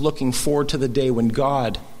 Moses was looking forward to the day when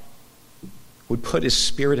God would put his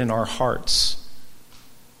Spirit in our hearts.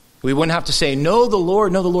 We wouldn't have to say, know the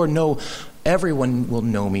Lord, know the Lord. No, everyone will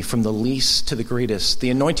know me, from the least to the greatest. The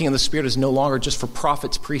anointing of the Spirit is no longer just for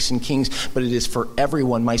prophets, priests, and kings, but it is for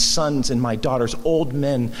everyone, my sons and my daughters, old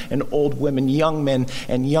men and old women, young men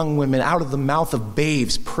and young women. Out of the mouth of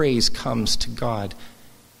babes, praise comes to God.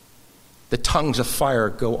 The tongues of fire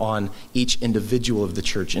go on each individual of the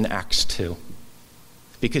church in Acts 2.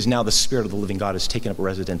 Because now the Spirit of the living God has taken up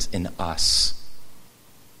residence in us.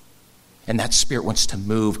 And that Spirit wants to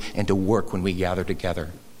move and to work when we gather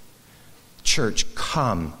together. Church,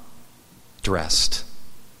 come dressed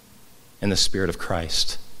in the Spirit of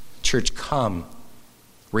Christ. Church, come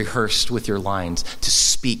rehearsed with your lines to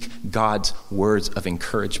speak God's words of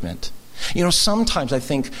encouragement. Sometimes I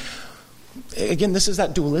think, again, this is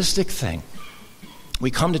that dualistic thing.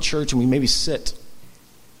 We come to church and we maybe sit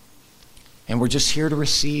and we're just here to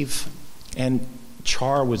receive. And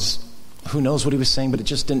Char was, who knows what he was saying, but it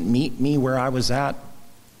just didn't meet me where I was at.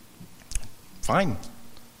 Fine.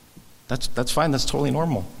 That's fine. That's totally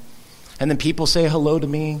normal. And then people say hello to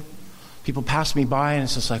me. People pass me by and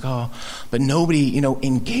it's just like, oh, but nobody,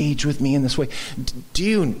 engage with me in this way. Do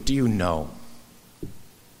you know?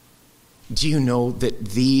 Do you know that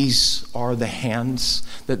these are the hands,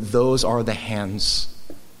 that those are the hands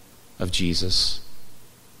of Jesus?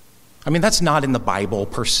 I mean, that's not in the Bible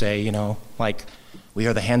per se, like we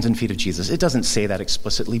are the hands and feet of Jesus. It doesn't say that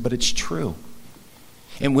explicitly, but it's true.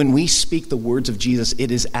 And when we speak the words of Jesus,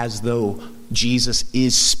 it is as though Jesus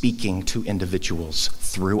is speaking to individuals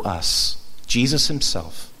through us. Jesus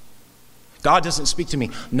himself. God doesn't speak to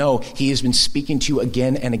me. No, he has been speaking to you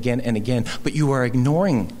again and again and again, but you are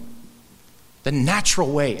ignoring the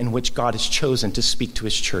natural way in which God has chosen to speak to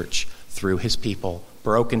his church through his people,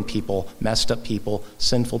 broken people, messed up people,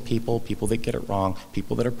 sinful people, people that get it wrong,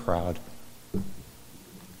 people that are proud.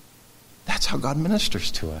 That's how God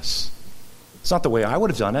ministers to us. It's not the way I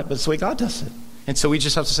would have done it, but it's the way God does it. And so we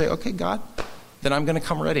just have to say, okay, God, then I'm going to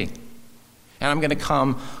come ready. And I'm going to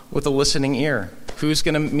come with a listening ear. Who's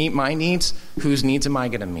going to meet my needs? Whose needs am I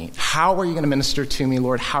going to meet? How are you going to minister to me,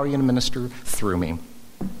 Lord? How are you going to minister through me?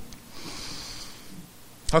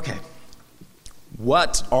 Okay.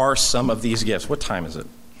 What are some of these gifts? What time is it?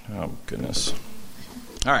 Oh, goodness.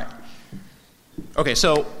 All right. Okay,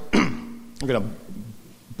 so I'm going to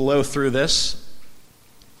blow through this.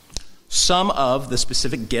 Some of the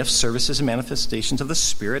specific gifts, services, and manifestations of the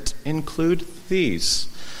Spirit include these: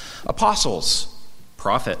 apostles,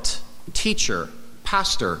 prophet, teacher,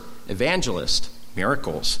 pastor, evangelist,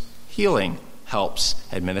 miracles, healing, helps,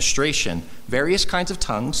 administration, various kinds of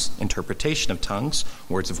tongues, interpretation of tongues,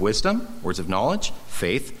 words of wisdom, words of knowledge,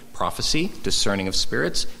 faith, prophecy, discerning of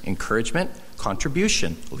spirits, encouragement,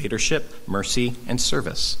 contribution, leadership, mercy, and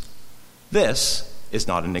service. This is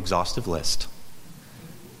not an exhaustive list.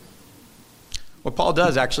 What Paul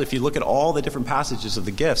does, actually, if you look at all the different passages of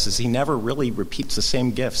the gifts, is he never really repeats the same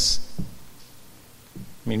gifts.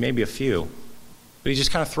 I mean, maybe a few. But he just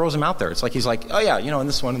kind of throws them out there. It's like he's like, oh yeah, and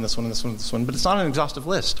this one, and this one, and this one, and this one. But it's not an exhaustive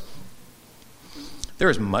list. There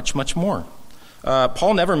is much, much more.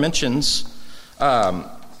 Paul never mentions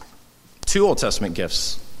two Old Testament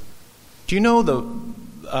gifts. Do you know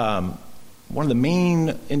one of the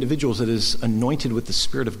main individuals that is anointed with the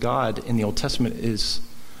Spirit of God in the Old Testament is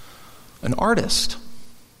an artist?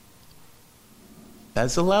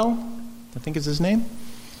 Bezalel, I think is his name.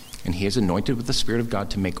 And he is anointed with the Spirit of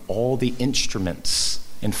God to make all the instruments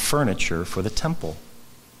and furniture for the temple.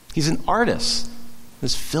 He's an artist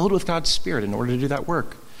that's filled with God's Spirit in order to do that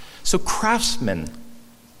work. So craftsmen,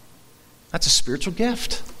 that's a spiritual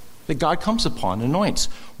gift that God comes upon and anoints.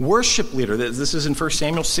 Worship leader, this is in 1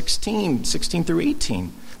 Samuel 16 through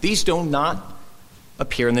 18. These do not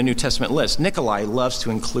appear in the New Testament list. Nikolai loves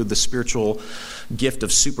to include the spiritual gift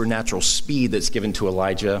of supernatural speed that's given to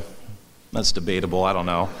Elijah. That's debatable, I don't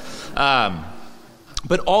know.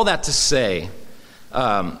 But all that to say,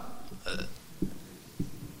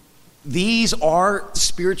 these are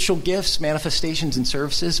spiritual gifts, manifestations, and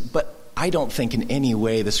services, but I don't think in any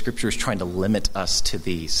way the Scripture is trying to limit us to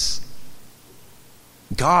these.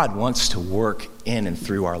 God wants to work in and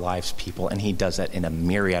through our lives, people, and he does that in a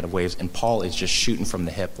myriad of ways. And Paul is just shooting from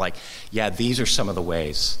the hip like, yeah, these are some of the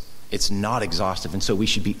ways. It's not exhaustive, and so we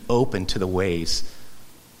should be open to the ways,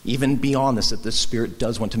 even beyond this, that the Spirit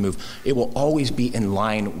does want to move. It will always be in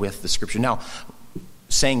line with the Scripture. Now,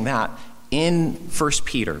 saying that, in 1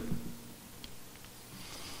 Peter,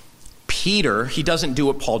 he doesn't do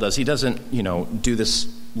what Paul does. He doesn't, do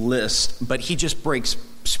this list, but he just breaks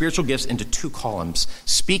spiritual gifts into two columns,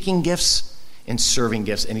 speaking gifts and serving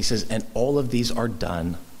gifts. And he says, and all of these are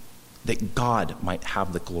done that God might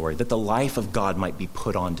have the glory, that the life of God might be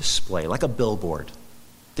put on display, like a billboard,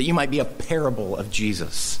 that you might be a parable of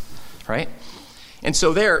Jesus, right? And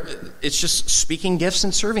so there, it's just speaking gifts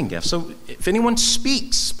and serving gifts. So if anyone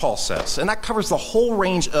speaks, Paul says, and that covers the whole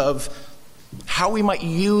range of how we might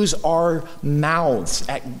use our mouths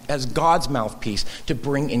as God's mouthpiece to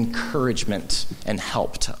bring encouragement and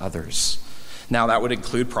help to others. Now, that would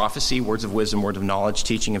include prophecy, words of wisdom, words of knowledge,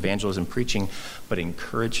 teaching, evangelism, preaching, but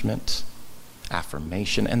encouragement,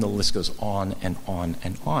 affirmation, and the list goes on and on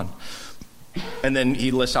and on. And then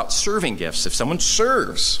he lists out serving gifts. If someone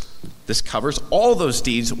serves, this covers all those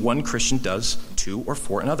deeds one Christian does to or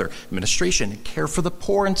for another. Administration, care for the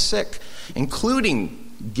poor and sick, including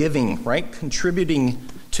giving, right? Contributing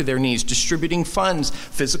to their needs, distributing funds,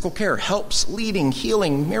 physical care, helps, leading,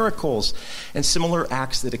 healing, miracles, and similar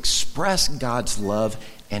acts that express God's love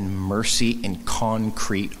and mercy in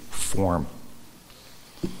concrete form.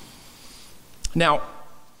 Now,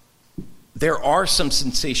 there are some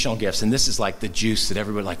sensational gifts, and this is like the juice that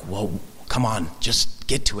everybody like, whoa, come on, just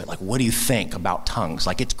get to it. Like, what do you think about tongues?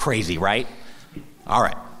 Like, it's crazy, right? All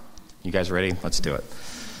right. You guys ready? Let's do it.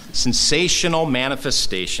 Sensational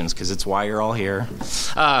manifestations, because it's why you're all here.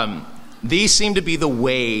 These seem to be the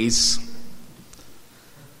ways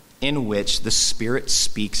in which the Spirit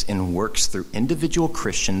speaks and works through individual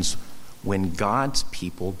Christians when God's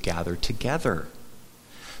people gather together.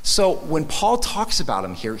 So when Paul talks about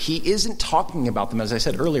them here, he isn't talking about them, as I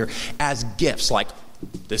said earlier, as gifts, like,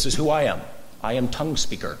 this is who I am. I am tongue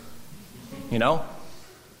speaker.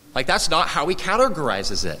 Like, that's not how he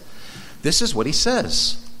categorizes it. This is what he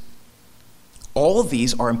says. All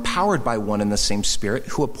these are empowered by one and the same Spirit,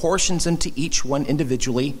 who apportions them to each one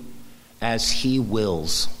individually as he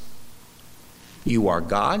wills. You are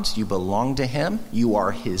God's, you belong to him, you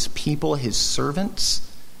are his people, his servants,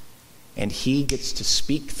 and he gets to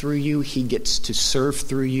speak through you, he gets to serve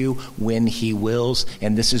through you when he wills,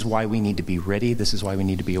 and this is why we need to be ready, this is why we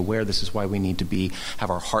need to be aware, this is why we need to have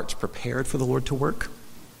our hearts prepared for the Lord to work.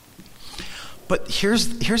 But here's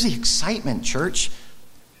the excitement, church.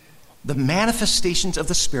 The manifestations of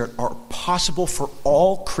the Spirit are possible for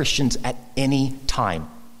all Christians at any time.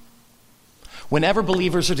 Whenever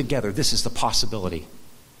believers are together, this is the possibility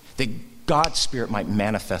that God's Spirit might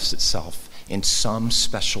manifest itself in some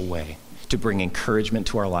special way to bring encouragement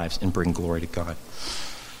to our lives and bring glory to God.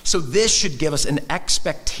 So this should give us an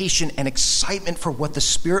expectation and excitement for what the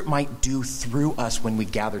Spirit might do through us when we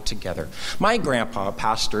gather together. My grandpa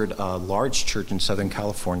pastored a large church in Southern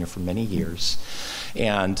California for many years,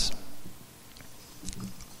 and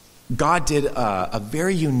God did a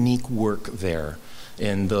very unique work there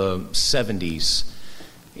in the 70s.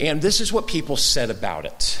 And this is what people said about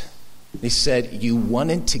it. They said you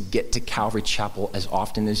wanted to get to Calvary Chapel as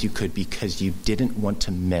often as you could because you didn't want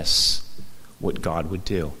to miss what God would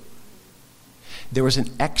do. There was an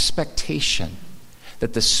expectation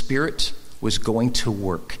that the Spirit was going to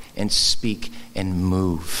work and speak and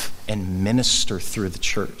move and minister through the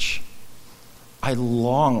church. I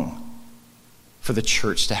long for the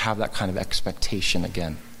church to have that kind of expectation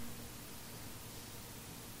again.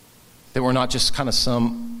 That we're not just kind of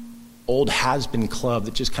some old has-been club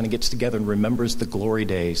that just kind of gets together and remembers the glory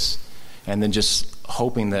days and then just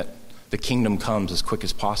hoping that the kingdom comes as quick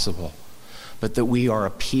as possible. But that we are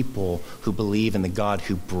a people who believe in the God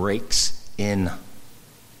who breaks in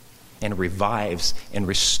and revives and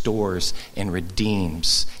restores and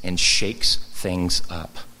redeems and shakes things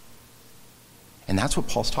up. And that's what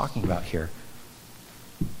Paul's talking about here.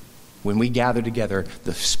 When we gather together,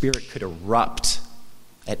 the Spirit could erupt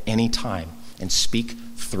at any time and speak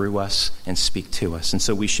through us and speak to us. And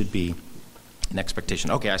so we should be in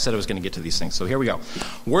expectation. Okay, I said I was going to get to these things, so here we go.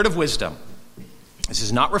 Word of wisdom. This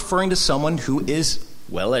is not referring to someone who is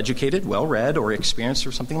well-educated, well-read, or experienced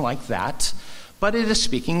or something like that, but it is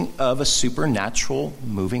speaking of a supernatural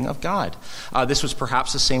moving of God. This was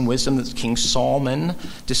perhaps the same wisdom that King Solomon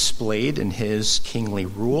displayed in his kingly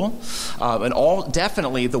rule, and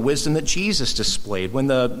definitely the wisdom that Jesus displayed when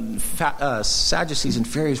the Sadducees and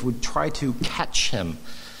Pharisees would try to catch him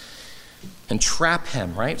and trap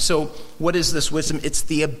him, right? So what is this wisdom? It's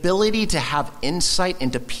the ability to have insight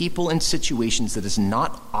into people and situations that is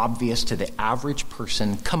not obvious to the average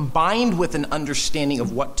person, combined with an understanding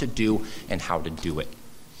of what to do and how to do it.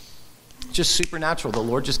 Just supernatural. The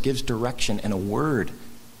Lord just gives direction and a word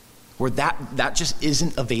where that just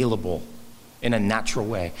isn't available in a natural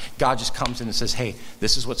way. God just comes in and says, hey,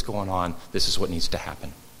 this is what's going on. This is what needs to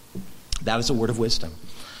happen. That is a word of wisdom.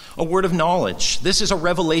 A word of knowledge. This is a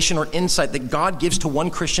revelation or insight that God gives to one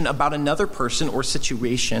Christian about another person or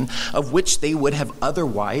situation of which they would have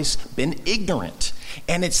otherwise been ignorant.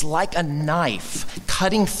 And it's like a knife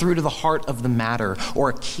cutting through to the heart of the matter, or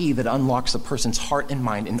a key that unlocks the person's heart and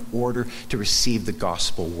mind in order to receive the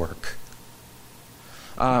gospel work.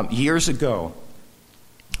 Years ago,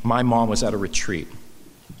 my mom was at a retreat.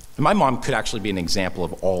 My mom could actually be an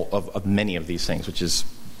example of many of these things, which is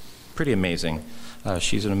pretty amazing.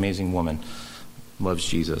 She's an amazing woman, loves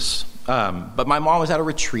Jesus. But my mom was at a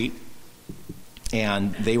retreat,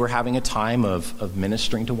 and they were having a time of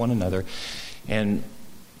ministering to one another. And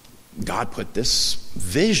God put this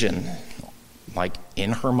vision, like,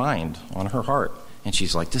 in her mind, on her heart. And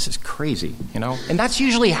she's like, this is crazy, you know? And that's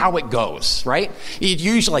usually how it goes, right?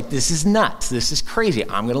 You're usually like, this is nuts. This is crazy.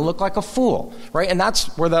 I'm going to look like a fool, right? And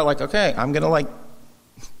that's where they're like, okay, I'm going to,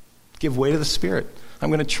 give way to the Spirit. I'm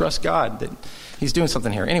going to trust God that He's doing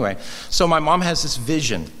something here. Anyway, so my mom has this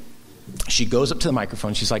vision. She goes up to the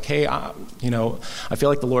microphone. She's like, hey, I feel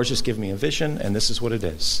like the Lord's just given me a vision, and this is what it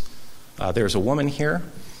is. There's a woman here,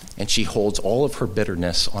 and she holds all of her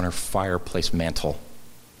bitterness on her fireplace mantle.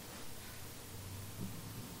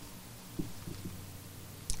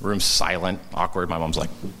 Room's silent, awkward. My mom's like,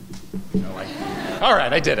 all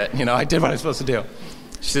right, I did it. I did what I was supposed to do.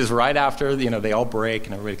 She says right after, they all break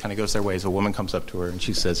and everybody kind of goes their ways, a woman comes up to her and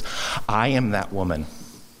she says, I am that woman,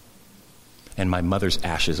 and my mother's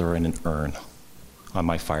ashes are in an urn on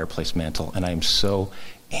my fireplace mantle, and I am so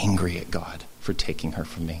angry at God for taking her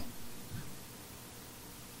from me.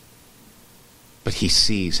 But He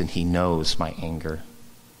sees and He knows my anger.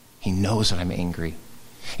 He knows that I'm angry.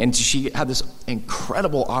 And she had this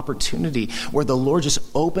incredible opportunity where the Lord just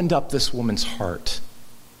opened up this woman's heart.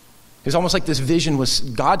 It's almost like this vision was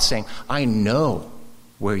God saying, I know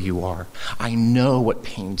where you are. I know what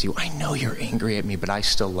pains you. I know you're angry at me, but I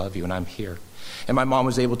still love you and I'm here. And my mom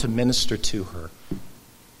was able to minister to her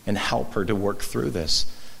and help her to work through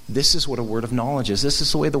this. This is what a word of knowledge is. This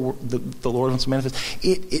is the way the Lord wants to manifest.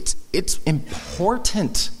 It's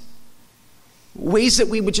important. Ways that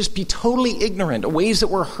we would just be totally ignorant, ways that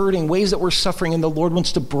we're hurting, ways that we're suffering, and the Lord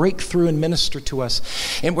wants to break through and minister to us.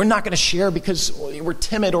 And we're not going to share because we're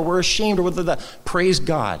timid or we're ashamed or whether that. Praise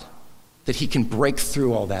God that He can break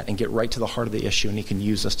through all that and get right to the heart of the issue, and He can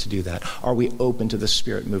use us to do that. Are we open to the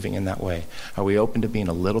Spirit moving in that way? Are we open to being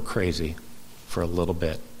a little crazy for a little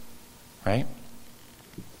bit? Right?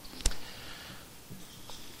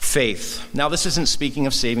 Faith. Now, this isn't speaking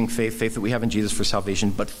of saving faith that we have in Jesus for salvation,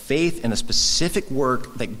 but faith in a specific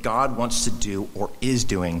work that God wants to do or is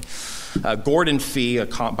doing. Gordon Fee, a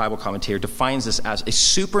Bible commentator, defines this as a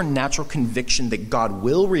supernatural conviction that God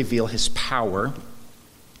will reveal His power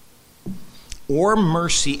or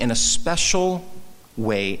mercy in a special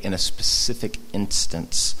way in a specific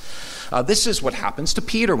instance. This is what happens to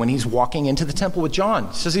Peter when he's walking into the temple with John.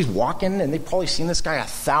 It says he's walking, and they've probably seen this guy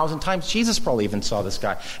 1,000 times. Jesus probably even saw this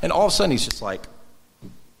guy. And all of a sudden, he's just like,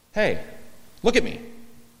 hey, look at me. And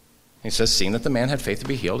he says, seeing that the man had faith to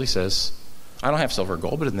be healed, he says, I don't have silver or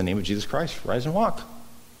gold, but in the name of Jesus Christ, rise and walk.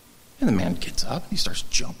 And the man gets up, and he starts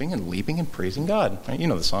jumping and leaping and praising God. Right? You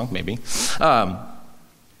know the song, maybe.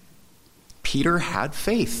 Peter had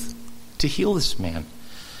faith to heal this man.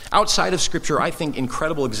 Outside of Scripture, I think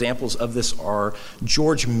incredible examples of this are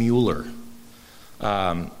George Mueller.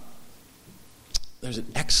 There's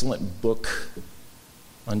an excellent book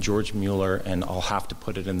on George Mueller, and I'll have to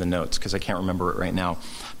put it in the notes because I can't remember it right now.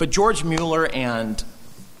 But George Mueller and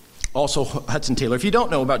also Hudson Taylor. If you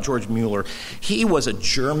don't know about George Mueller, he was a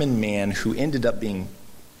German man who ended up being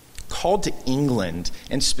called to England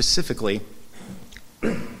and specifically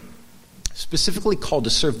called to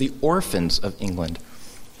serve the orphans of England.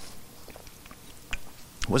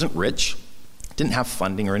 Wasn't rich, didn't have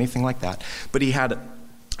funding or anything like that, but he had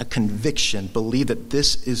a conviction, believed that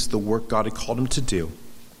this is the work God had called him to do,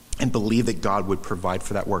 and believed that God would provide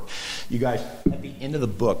for that work. You guys, at the end of the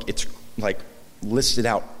book, it's like listed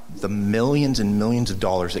out the millions and millions of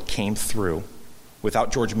dollars that came through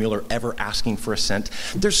without George Mueller ever asking for a cent.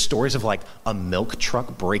 There's stories of like a milk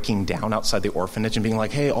truck breaking down outside the orphanage and being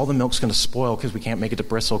like, hey, all the milk's going to spoil because we can't make it to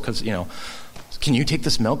Bristol because, can you take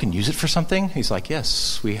this milk and use it for something? He's like,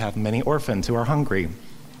 yes, we have many orphans who are hungry.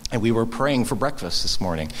 And we were praying for breakfast this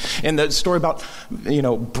morning. And the story about,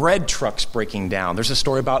 bread trucks breaking down. There's a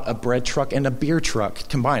story about a bread truck and a beer truck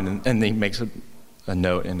combined. And he makes a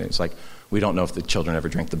note, and it's like, we don't know if the children ever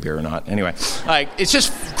drank the beer or not. Anyway, it's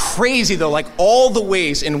just crazy, though, like all the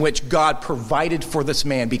ways in which God provided for this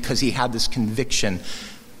man because he had this conviction,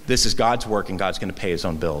 this is God's work and God's going to pay his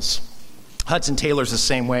own bills. Hudson Taylor's the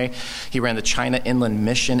same way. He ran the China Inland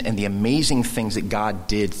Mission, and the amazing things that God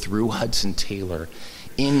did through Hudson Taylor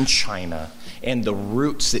in China and the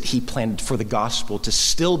roots that he planted for the gospel to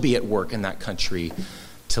still be at work in that country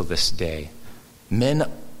till this day.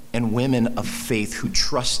 Men and women of faith who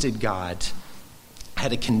trusted God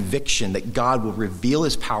had a conviction that God will reveal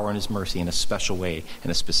his power and his mercy in a special way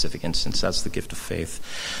in a specific instance. That's the gift of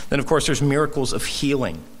faith. Then, of course, there's miracles of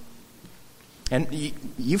healing. And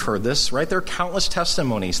you've heard this, right? There are countless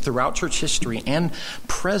testimonies throughout church history and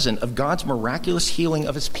present of God's miraculous healing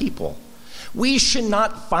of his people. We should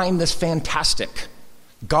not find this fantastic.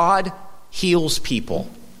 God heals people.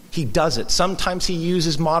 He does it. Sometimes he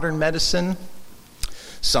uses modern medicine.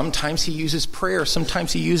 Sometimes he uses prayer.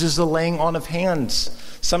 Sometimes he uses the laying on of hands.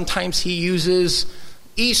 Sometimes he uses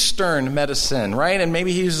Eastern medicine, right? And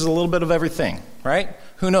maybe he uses a little bit of everything, right?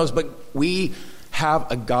 Who knows? But we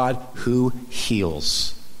have a God who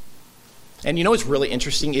heals. And you know what's really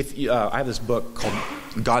interesting? I have this book called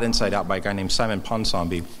God Inside Out by a guy named Simon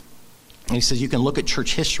Ponsonby. And he says you can look at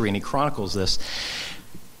church history, and he chronicles this.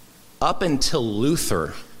 Up until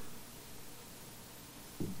Luther,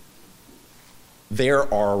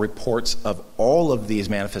 there are reports of all of these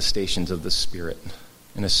manifestations of the Spirit,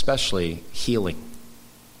 and especially healing.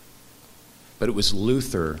 But it was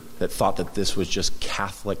Luther that thought that this was just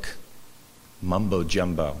Catholic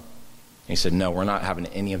mumbo-jumbo. And he said, no, we're not having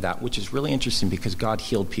any of that, which is really interesting because God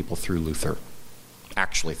healed people through Luther,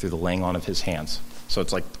 actually through the laying on of his hands. So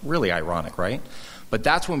it's like really ironic, right? But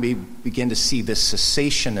that's when we begin to see this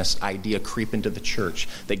cessationist idea creep into the church,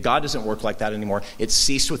 that God doesn't work like that anymore. It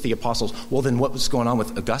ceased with the apostles. Well, then what was going on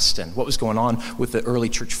with Augustine? What was going on with the early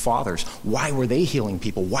church fathers? Why were they healing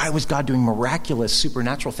people? Why was God doing miraculous,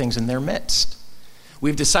 supernatural things in their midst?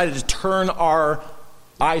 We've decided to turn our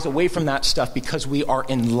eyes away from that stuff because we are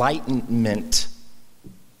enlightenment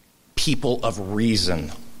people of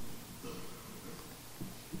reason.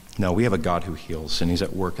 No, we have a God who heals, and he's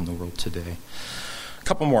at work in the world today. A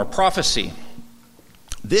couple more. Prophecy.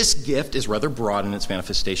 This gift is rather broad in its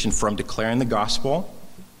manifestation, from declaring the gospel,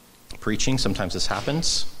 preaching, sometimes this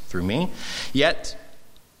happens through me, yet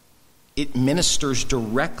it ministers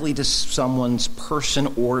directly to someone's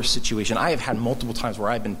person or situation. I have had multiple times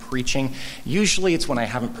where I've been preaching. Usually it's when I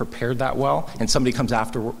haven't prepared that well, and somebody comes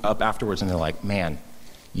up afterwards and they're like, man,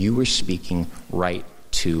 you were speaking right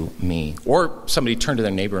to me. Or somebody turn to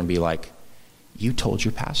their neighbor and be like, you told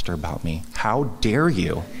your pastor about me. How dare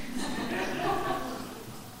you?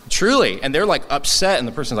 Truly. And they're like upset, and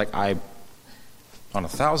the person's like, I on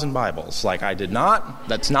 1,000 Bibles. Like, I did not.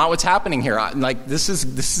 That's not what's happening here. This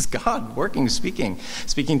is God working, speaking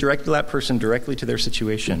directly to that person, directly to their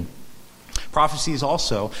situation. Prophecy is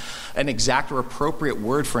also an exact or appropriate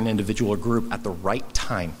word for an individual or group at the right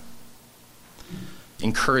time.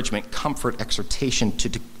 Encouragement, comfort, exhortation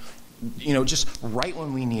to just right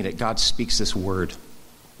when we need it, God speaks this word.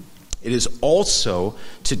 It is also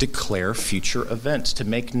to declare future events, to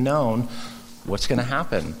make known what's going to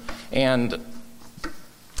happen. And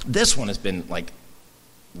this one has been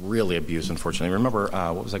really abused, unfortunately. Remember,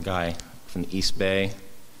 what was that guy from the East Bay?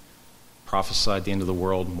 Prophesied the end of the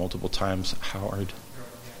world multiple times. Harold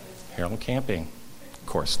Camping. Of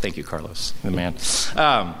course. Thank you, Carlos, the man.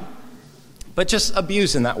 But just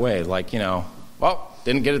abused in that way.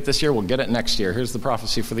 Didn't get it this year, we'll get it next year. Here's the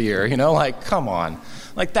prophecy for the year. Come on.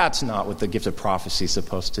 That's not what the gift of prophecy is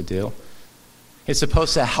supposed to do. It's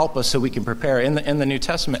supposed to help us so we can prepare. In the New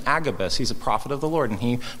Testament, Agabus, he's a prophet of the Lord, and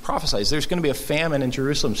he prophesies there's going to be a famine in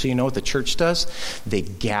Jerusalem. So you know what the church does? They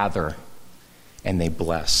gather and they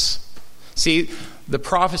bless. See, the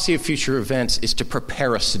prophecy of future events is to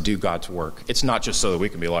prepare us to do God's work. It's not just so that we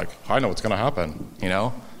can be like, I know what's going to happen,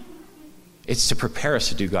 It's to prepare us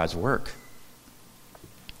to do God's work.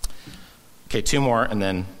 Okay, 2 more, and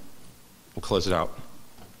then we'll close it out.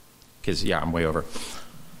 Because, I'm way over.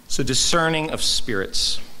 So discerning of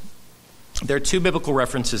spirits. There are 2 biblical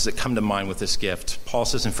references that come to mind with this gift. Paul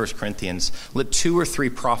says in 1 Corinthians, let 2 or 3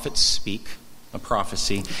 prophets speak a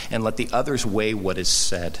prophecy, and let the others weigh what is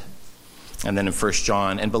said. And then in 1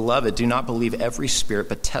 John, and beloved, do not believe every spirit,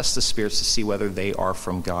 but test the spirits to see whether they are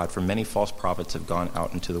from God. For many false prophets have gone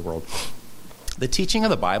out into the world. The teaching of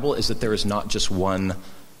the Bible is that there is not just one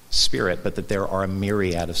spirit, but that there are a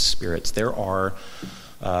myriad of spirits. There are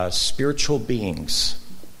spiritual beings.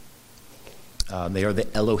 They are the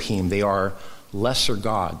Elohim. They are lesser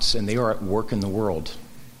gods, and they are at work in the world.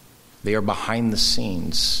 They are behind the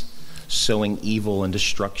scenes, sowing evil and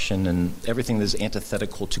destruction and everything that is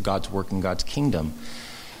antithetical to God's work and God's kingdom.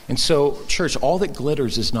 And so, church, all that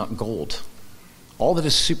glitters is not gold. All that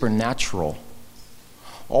is supernatural,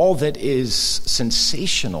 all that is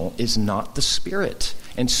sensational is not the Spirit.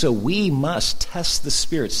 And so we must test the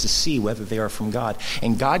spirits to see whether they are from God.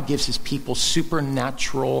 And God gives his people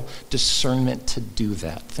supernatural discernment to do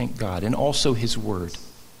that, thank God, and also his word.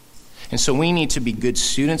 And so we need to be good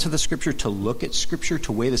students of the Scripture, to look at Scripture,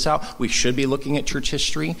 to weigh this out. We should be looking at church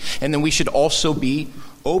history. And then we should also be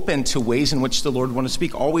open to ways in which the Lord wants to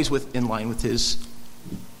speak, always in line with his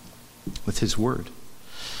word.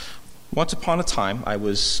 Once upon a time, I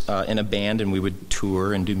was in a band, and we would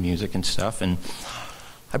tour and do music and stuff. And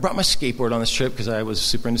I brought my skateboard on this trip because I was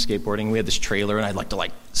super into skateboarding. We had this trailer, and I'd like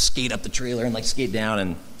to skate up the trailer and skate down.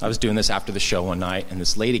 And I was doing this after the show one night, and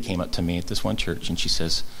this lady came up to me at this one church, and she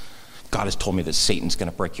says, God has told me that Satan's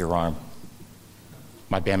going to break your arm.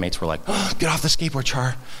 My bandmates were like, oh, get off the skateboard,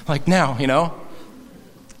 Char. Now.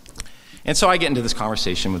 And so I get into this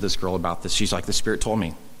conversation with this girl about this. She's like, the Spirit told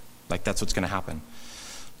me. That's what's going to happen.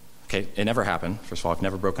 Okay, it never happened. First of all, I've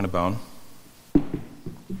never broken a bone.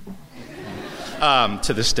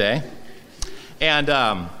 To this day. And,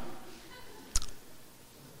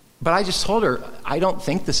 but I just told her, I don't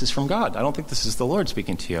think this is from God. I don't think this is the Lord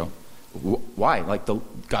speaking to you. Why?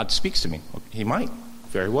 God speaks to me. He might.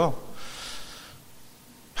 Very well.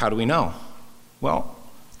 How do we know? Well,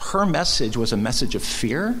 her message was a message of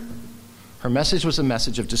fear. Her message was a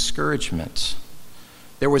message of discouragement.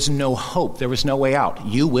 There was no hope. There was no way out.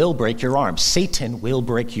 You will break your arm. Satan will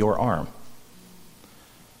break your arm.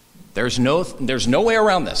 There's no way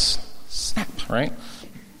around this. Snap, right?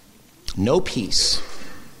 No peace.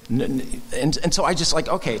 And so I just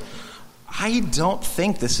okay, I don't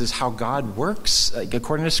think this is how God works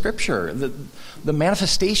according to Scripture. The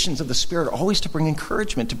manifestations of the Spirit are always to bring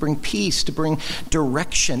encouragement, to bring peace, to bring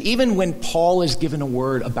direction. Even when Paul is given a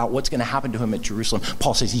word about what's going to happen to him at Jerusalem,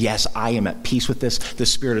 Paul says, yes, I am at peace with this. The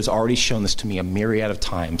Spirit has already shown this to me a myriad of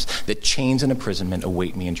times, that chains and imprisonment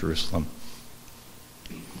await me in Jerusalem.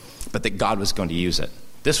 But that God was going to use it.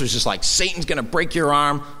 This was just Satan's going to break your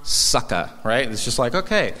arm, sucker, right? It's just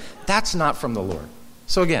okay, that's not from the Lord.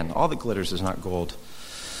 So again, all that glitters is not gold.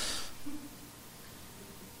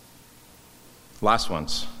 Last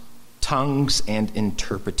ones. Tongues and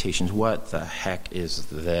interpretations. What the heck is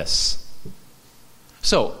this?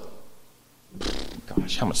 So,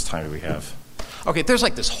 gosh, how much time do we have? Okay, there's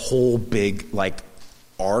this whole big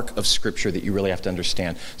arc of Scripture that you really have to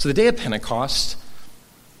understand. So the day of Pentecost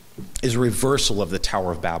is a reversal of the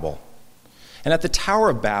Tower of Babel. And at the Tower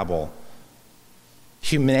of Babel,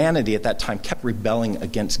 humanity at that time kept rebelling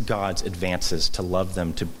against God's advances to love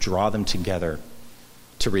them, to draw them together,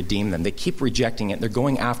 to redeem them. They keep rejecting it. They're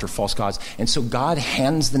going after false gods. And so God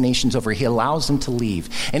hands the nations over. He allows them to leave.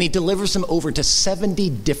 And he delivers them over to 70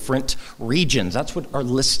 different regions. That's what are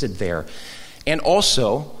listed there. And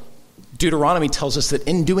also, Deuteronomy tells us that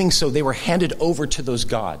in doing so, they were handed over to those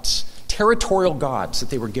gods, territorial gods that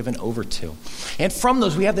they were given over to. And from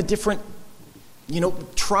those, we have the different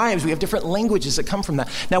tribes, we have different languages that come from that.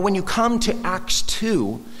 Now, when you come to Acts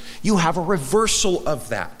 2, you have a reversal of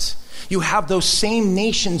that. You have those same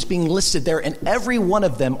nations being listed there, and every one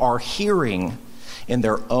of them are hearing in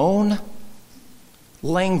their own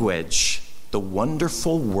language the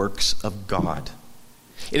wonderful works of God.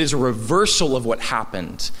 It is a reversal of what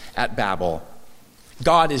happened at Babel.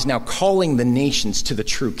 God is now calling the nations to the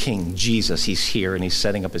true king, Jesus. He's here and he's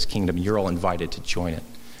setting up his kingdom. You're all invited to join it.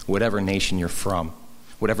 Whatever nation you're from,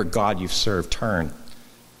 whatever God you've served, turn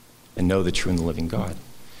and know the true and the living God.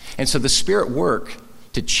 And so the Spirit worked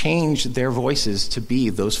to change their voices to be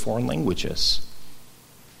those foreign languages.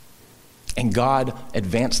 And God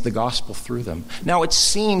advanced the gospel through them. Now it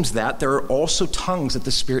seems that there are also tongues that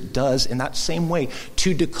the Spirit does in that same way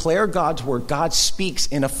to declare God's word. God speaks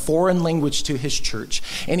in a foreign language to his church,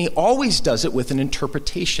 and he always does it with an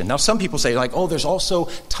interpretation. Now some people say like, oh, there's also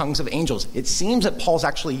tongues of angels. It seems that Paul's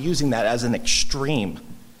actually using that as an extreme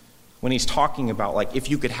when he's talking about like if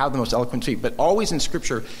you could have the most eloquent speech. But always in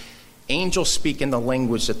Scripture, angels speak in the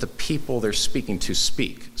language that the people they're speaking to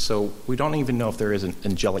speak. So we don't even know if there is an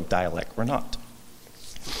angelic dialect or not.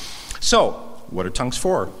 So, what are tongues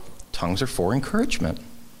for? Tongues are for encouragement.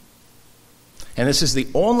 And this is the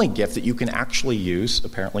only gift that you can actually use,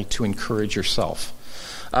 apparently, to encourage yourself.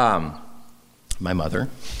 My mother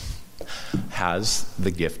has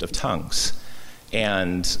the gift of tongues.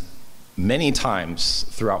 And many times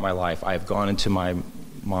throughout my life, I've gone into my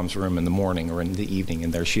mom's room in the morning or in the evening,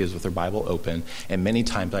 and there she is with her Bible open. And many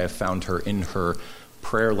times I have found her in her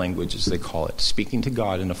prayer language, as they call it, speaking to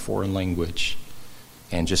God in a foreign language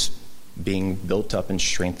and just being built up and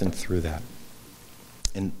strengthened through that.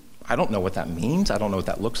 And I don't know what that means. I don't know what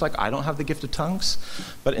that looks like. I don't have the gift of tongues.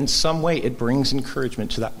 But in some way, it brings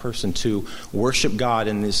encouragement to that person to worship God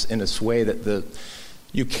in this way that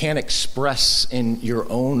you can't express in your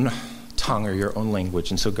own tongue or your own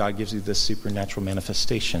language. And so God gives you this supernatural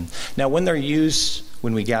manifestation. Now, when they're used,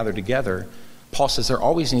 when we gather together, Paul says there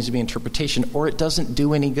always needs to be interpretation, or it doesn't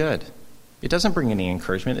do any good. It doesn't bring any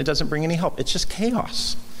encouragement. It doesn't bring any help. It's just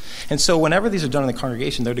chaos. And so whenever these are done in the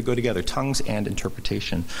congregation, they're to go together, tongues and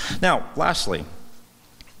interpretation. Now, lastly,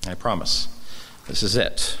 I promise, this is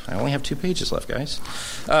it. I only have 2 pages left, guys.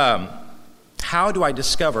 How do I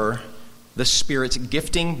discover the Spirit's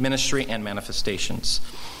gifting, ministry, and manifestations?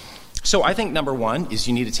 So I think number 1 is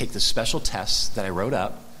you need to take the special tests that I wrote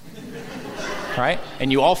up, right?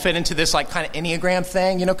 And you all fit into this like kind of Enneagram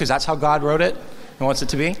thing, because that's how God wrote it and wants it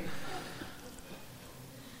to be.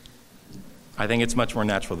 I think it's much more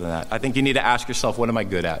natural than that. I think you need to ask yourself, what am I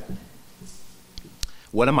good at?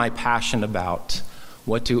 What am I passionate about?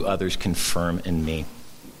 What do others confirm in me?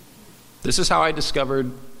 This is how I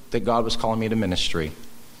discovered that God was calling me to ministry.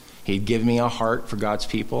 He'd give me a heart for God's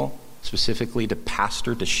people, specifically to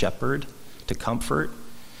pastor, to shepherd, to comfort,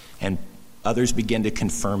 and others began to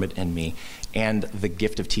confirm it in me. And the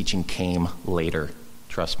gift of teaching came later.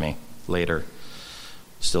 Trust me, later.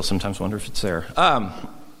 Still sometimes wonder if it's there.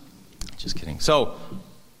 Just kidding. So,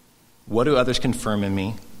 what do others confirm in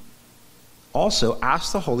me? Also,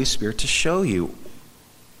 ask the Holy Spirit to show you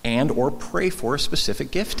and or pray for a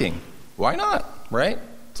specific gifting. Why not, right?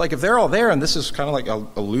 It's like if they're all there and this is kind of like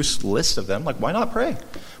a loose list of them, like why not pray?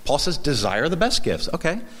 Paul says, desire the best gifts.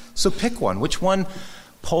 Okay, so pick one. Which one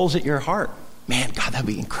pulls at your heart? Man, God, that'd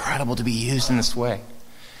be incredible to be used in this way.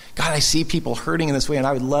 God, I see people hurting in this way, and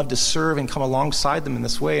I would love to serve and come alongside them in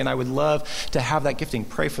this way, and I would love to have that gifting.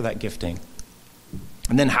 Pray for that gifting.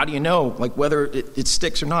 And then how do you know, like, whether it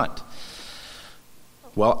sticks or not?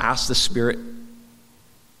 Well, ask the Spirit.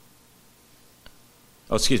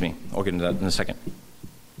 Oh, excuse me. I'll get into that in a second.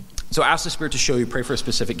 So ask the Spirit to show you, pray for a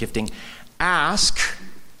specific gifting. Ask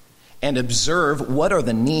and observe what are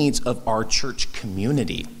the needs of our church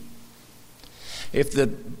community. If the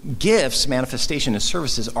gifts, manifestation, and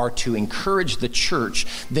services are to encourage the church,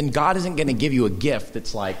 then God isn't going to give you a gift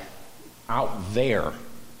that's like out there.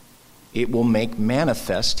 It will make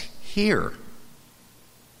manifest here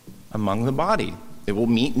among the body. It will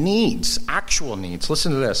meet needs, actual needs.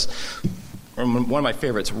 Listen to this. One of my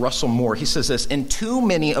favorites, Russell Moore, he says this: in too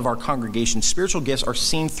many of our congregations, spiritual gifts are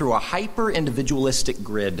seen through a hyper-individualistic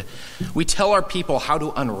grid. We tell our people how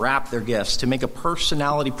to unwrap their gifts, to make a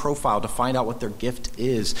personality profile to find out what their gift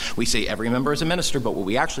is. We say every member is a minister, but what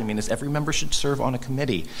we actually mean is every member should serve on a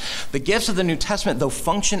committee. The gifts of the New Testament, though,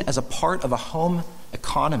 function as a part of a home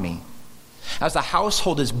economy. As the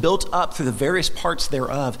household is built up through the various parts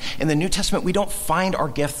thereof. In the New Testament, we don't find our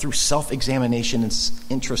gift through self-examination and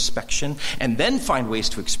introspection and then find ways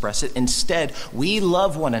to express it. Instead, we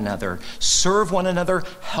love one another, serve one another,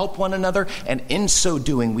 help one another, and in so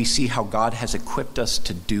doing, we see how God has equipped us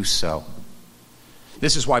to do so.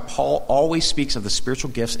 This is why Paul always speaks of the spiritual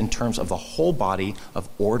gifts in terms of the whole body, of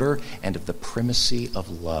order, and of the primacy of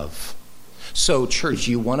love. So, church,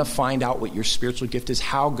 you want to find out what your spiritual gift is,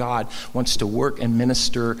 how God wants to work and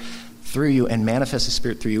minister through you and manifest the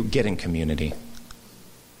Spirit through you. Get in community.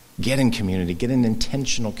 Get in community. Get in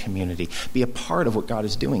intentional community. Be a part of what God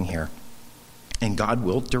is doing here. And God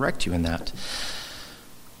will direct you in that.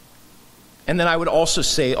 And then I would also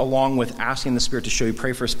say, along with asking the Spirit to show you,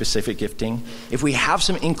 pray for a specific gifting. If we have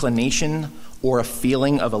some inclination or a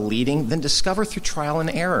feeling of a leading, then discover through trial and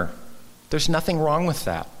error. There's nothing wrong with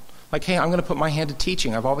that. Like, hey, I'm going to put my hand to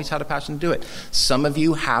teaching. I've always had a passion to do it. Some of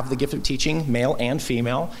you have the gift of teaching, male and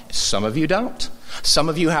female. Some of you don't. Some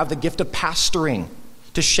of you have the gift of pastoring,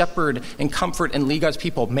 to shepherd and comfort and lead God's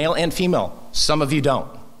people, male and female. Some of you don't,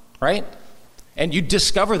 right? And you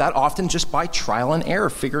discover that often just by trial and error,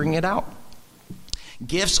 figuring it out.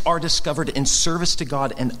 Gifts are discovered in service to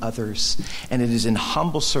God and others, and it is in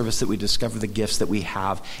humble service that we discover the gifts that we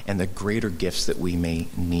have and the greater gifts that we may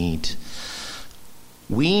need.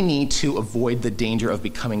 We need to avoid the danger of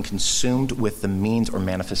becoming consumed with the means or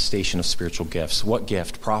manifestation of spiritual gifts. What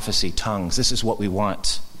gift? Prophecy, tongues. This is what we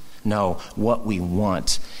want. No, what we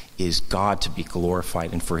want is God to be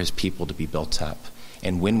glorified and for his people to be built up.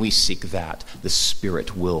 And when we seek that, the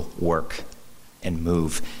Spirit will work and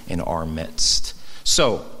move in our midst.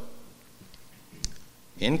 So,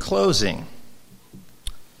 in closing,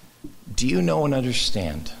 do you know and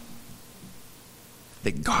understand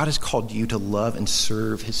that God has called you to love and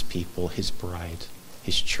serve his people, his bride,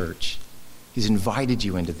 his church? He's invited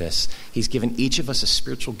you into this. He's given each of us a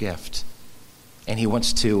spiritual gift, and he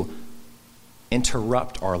wants to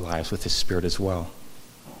interrupt our lives with his Spirit as well.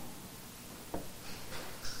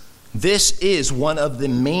 This is one of the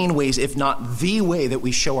main ways, if not the way, that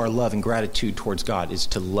we show our love and gratitude towards God, is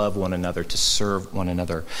to love one another, to serve one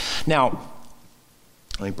another. Now,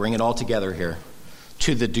 let me bring it all together here.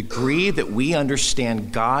 To the degree that we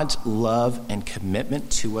understand God's love and commitment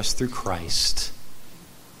to us through Christ,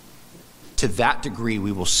 to that degree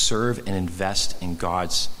we will serve and invest in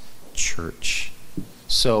God's church.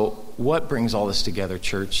 So what brings all this together,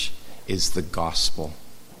 church, is the gospel.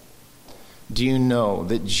 Do you know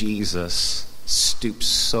that Jesus stooped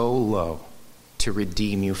so low to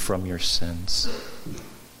redeem you from your sins?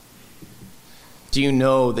 Do you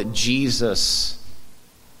know that Jesus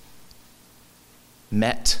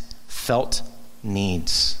met felt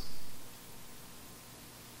needs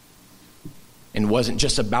and wasn't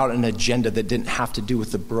just about an agenda that didn't have to do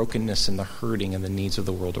with the brokenness and the hurting and the needs of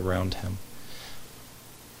the world around him?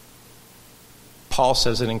 Paul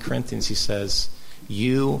says it in Corinthians. He says,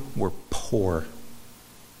 you were poor,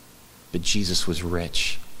 but Jesus was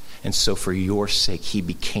rich. And so for your sake, he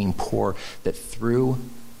became poor, that through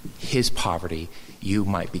his poverty, you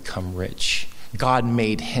might become rich. God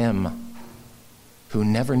made him who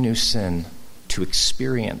never knew sin to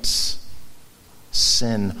experience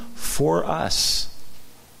sin for us,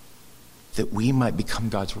 that we might become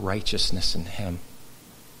God's righteousness in him.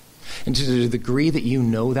 And to the degree that you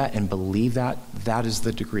know that and believe that, that is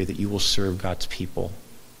the degree that you will serve God's people.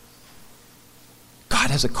 God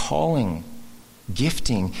has a calling,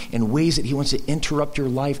 gifting, and ways that he wants to interrupt your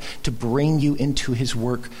life to bring you into his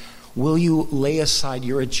work. Will you lay aside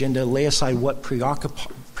your agenda, lay aside what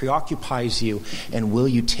preoccupies you, and will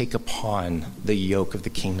you take upon the yoke of the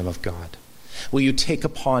kingdom of God? Will you take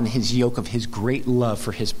upon his yoke of his great love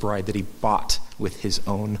for his bride that he bought with his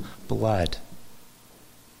own blood?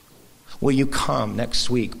 Will you come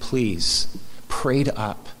next week, please, prayed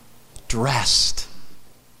up, dressed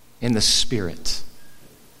in the Spirit,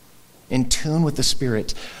 in tune with the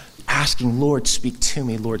Spirit, asking, Lord, speak to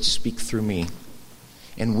me, Lord, speak through me.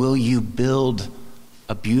 And will you build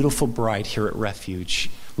a beautiful bride here at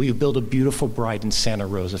Refuge? Will you build a beautiful bride in Santa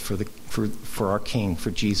Rosa for our King,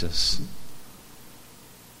 for Jesus,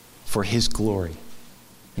 for his glory,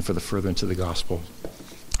 and for the furtherance of the gospel?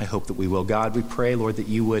 I hope that we will. God, we pray, Lord, that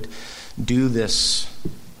you would do this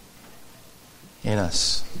in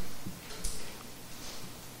us.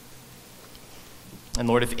 And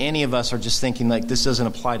Lord, if any of us are just thinking like, this doesn't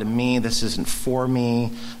apply to me, this isn't for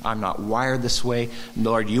me, I'm not wired this way,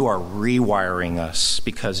 Lord, you are rewiring us,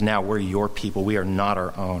 because now we're your people. We are not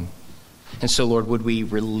our own. And so, Lord, would we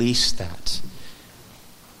release that?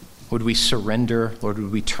 Would we surrender? Lord,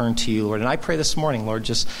 would we turn to you, Lord? And I pray this morning, Lord,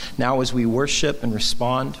 just now as we worship and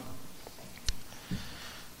respond,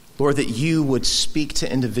 Lord, that you would speak to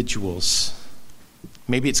individuals.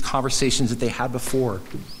 Maybe it's conversations that they had before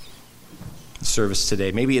the service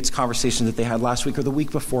today. Maybe it's conversations that they had last week or the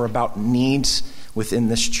week before about needs within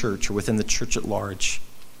this church or within the church at large.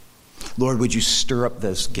 Lord, would you stir up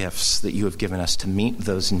those gifts that you have given us to meet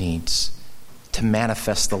those needs, to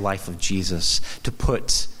manifest the life of Jesus, to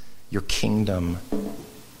put your kingdom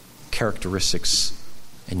characteristics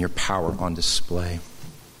and your power on display.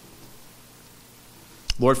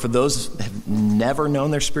 Lord, for those that have never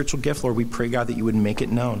known their spiritual gift, Lord, we pray, God, that you would make it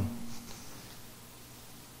known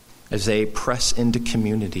as they press into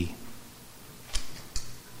community,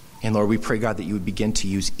 And Lord, we pray, God, that you would begin to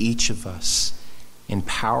use each of us in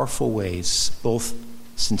powerful ways, both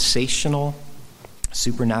sensational,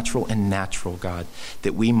 supernatural, and natural, God,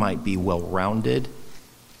 that we might be well-rounded,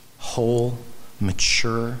 whole,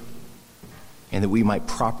 mature, and that we might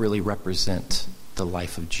properly represent the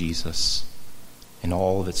life of Jesus in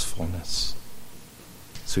all of its fullness.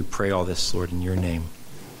 So we pray all this, Lord, in your name.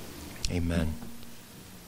 Amen.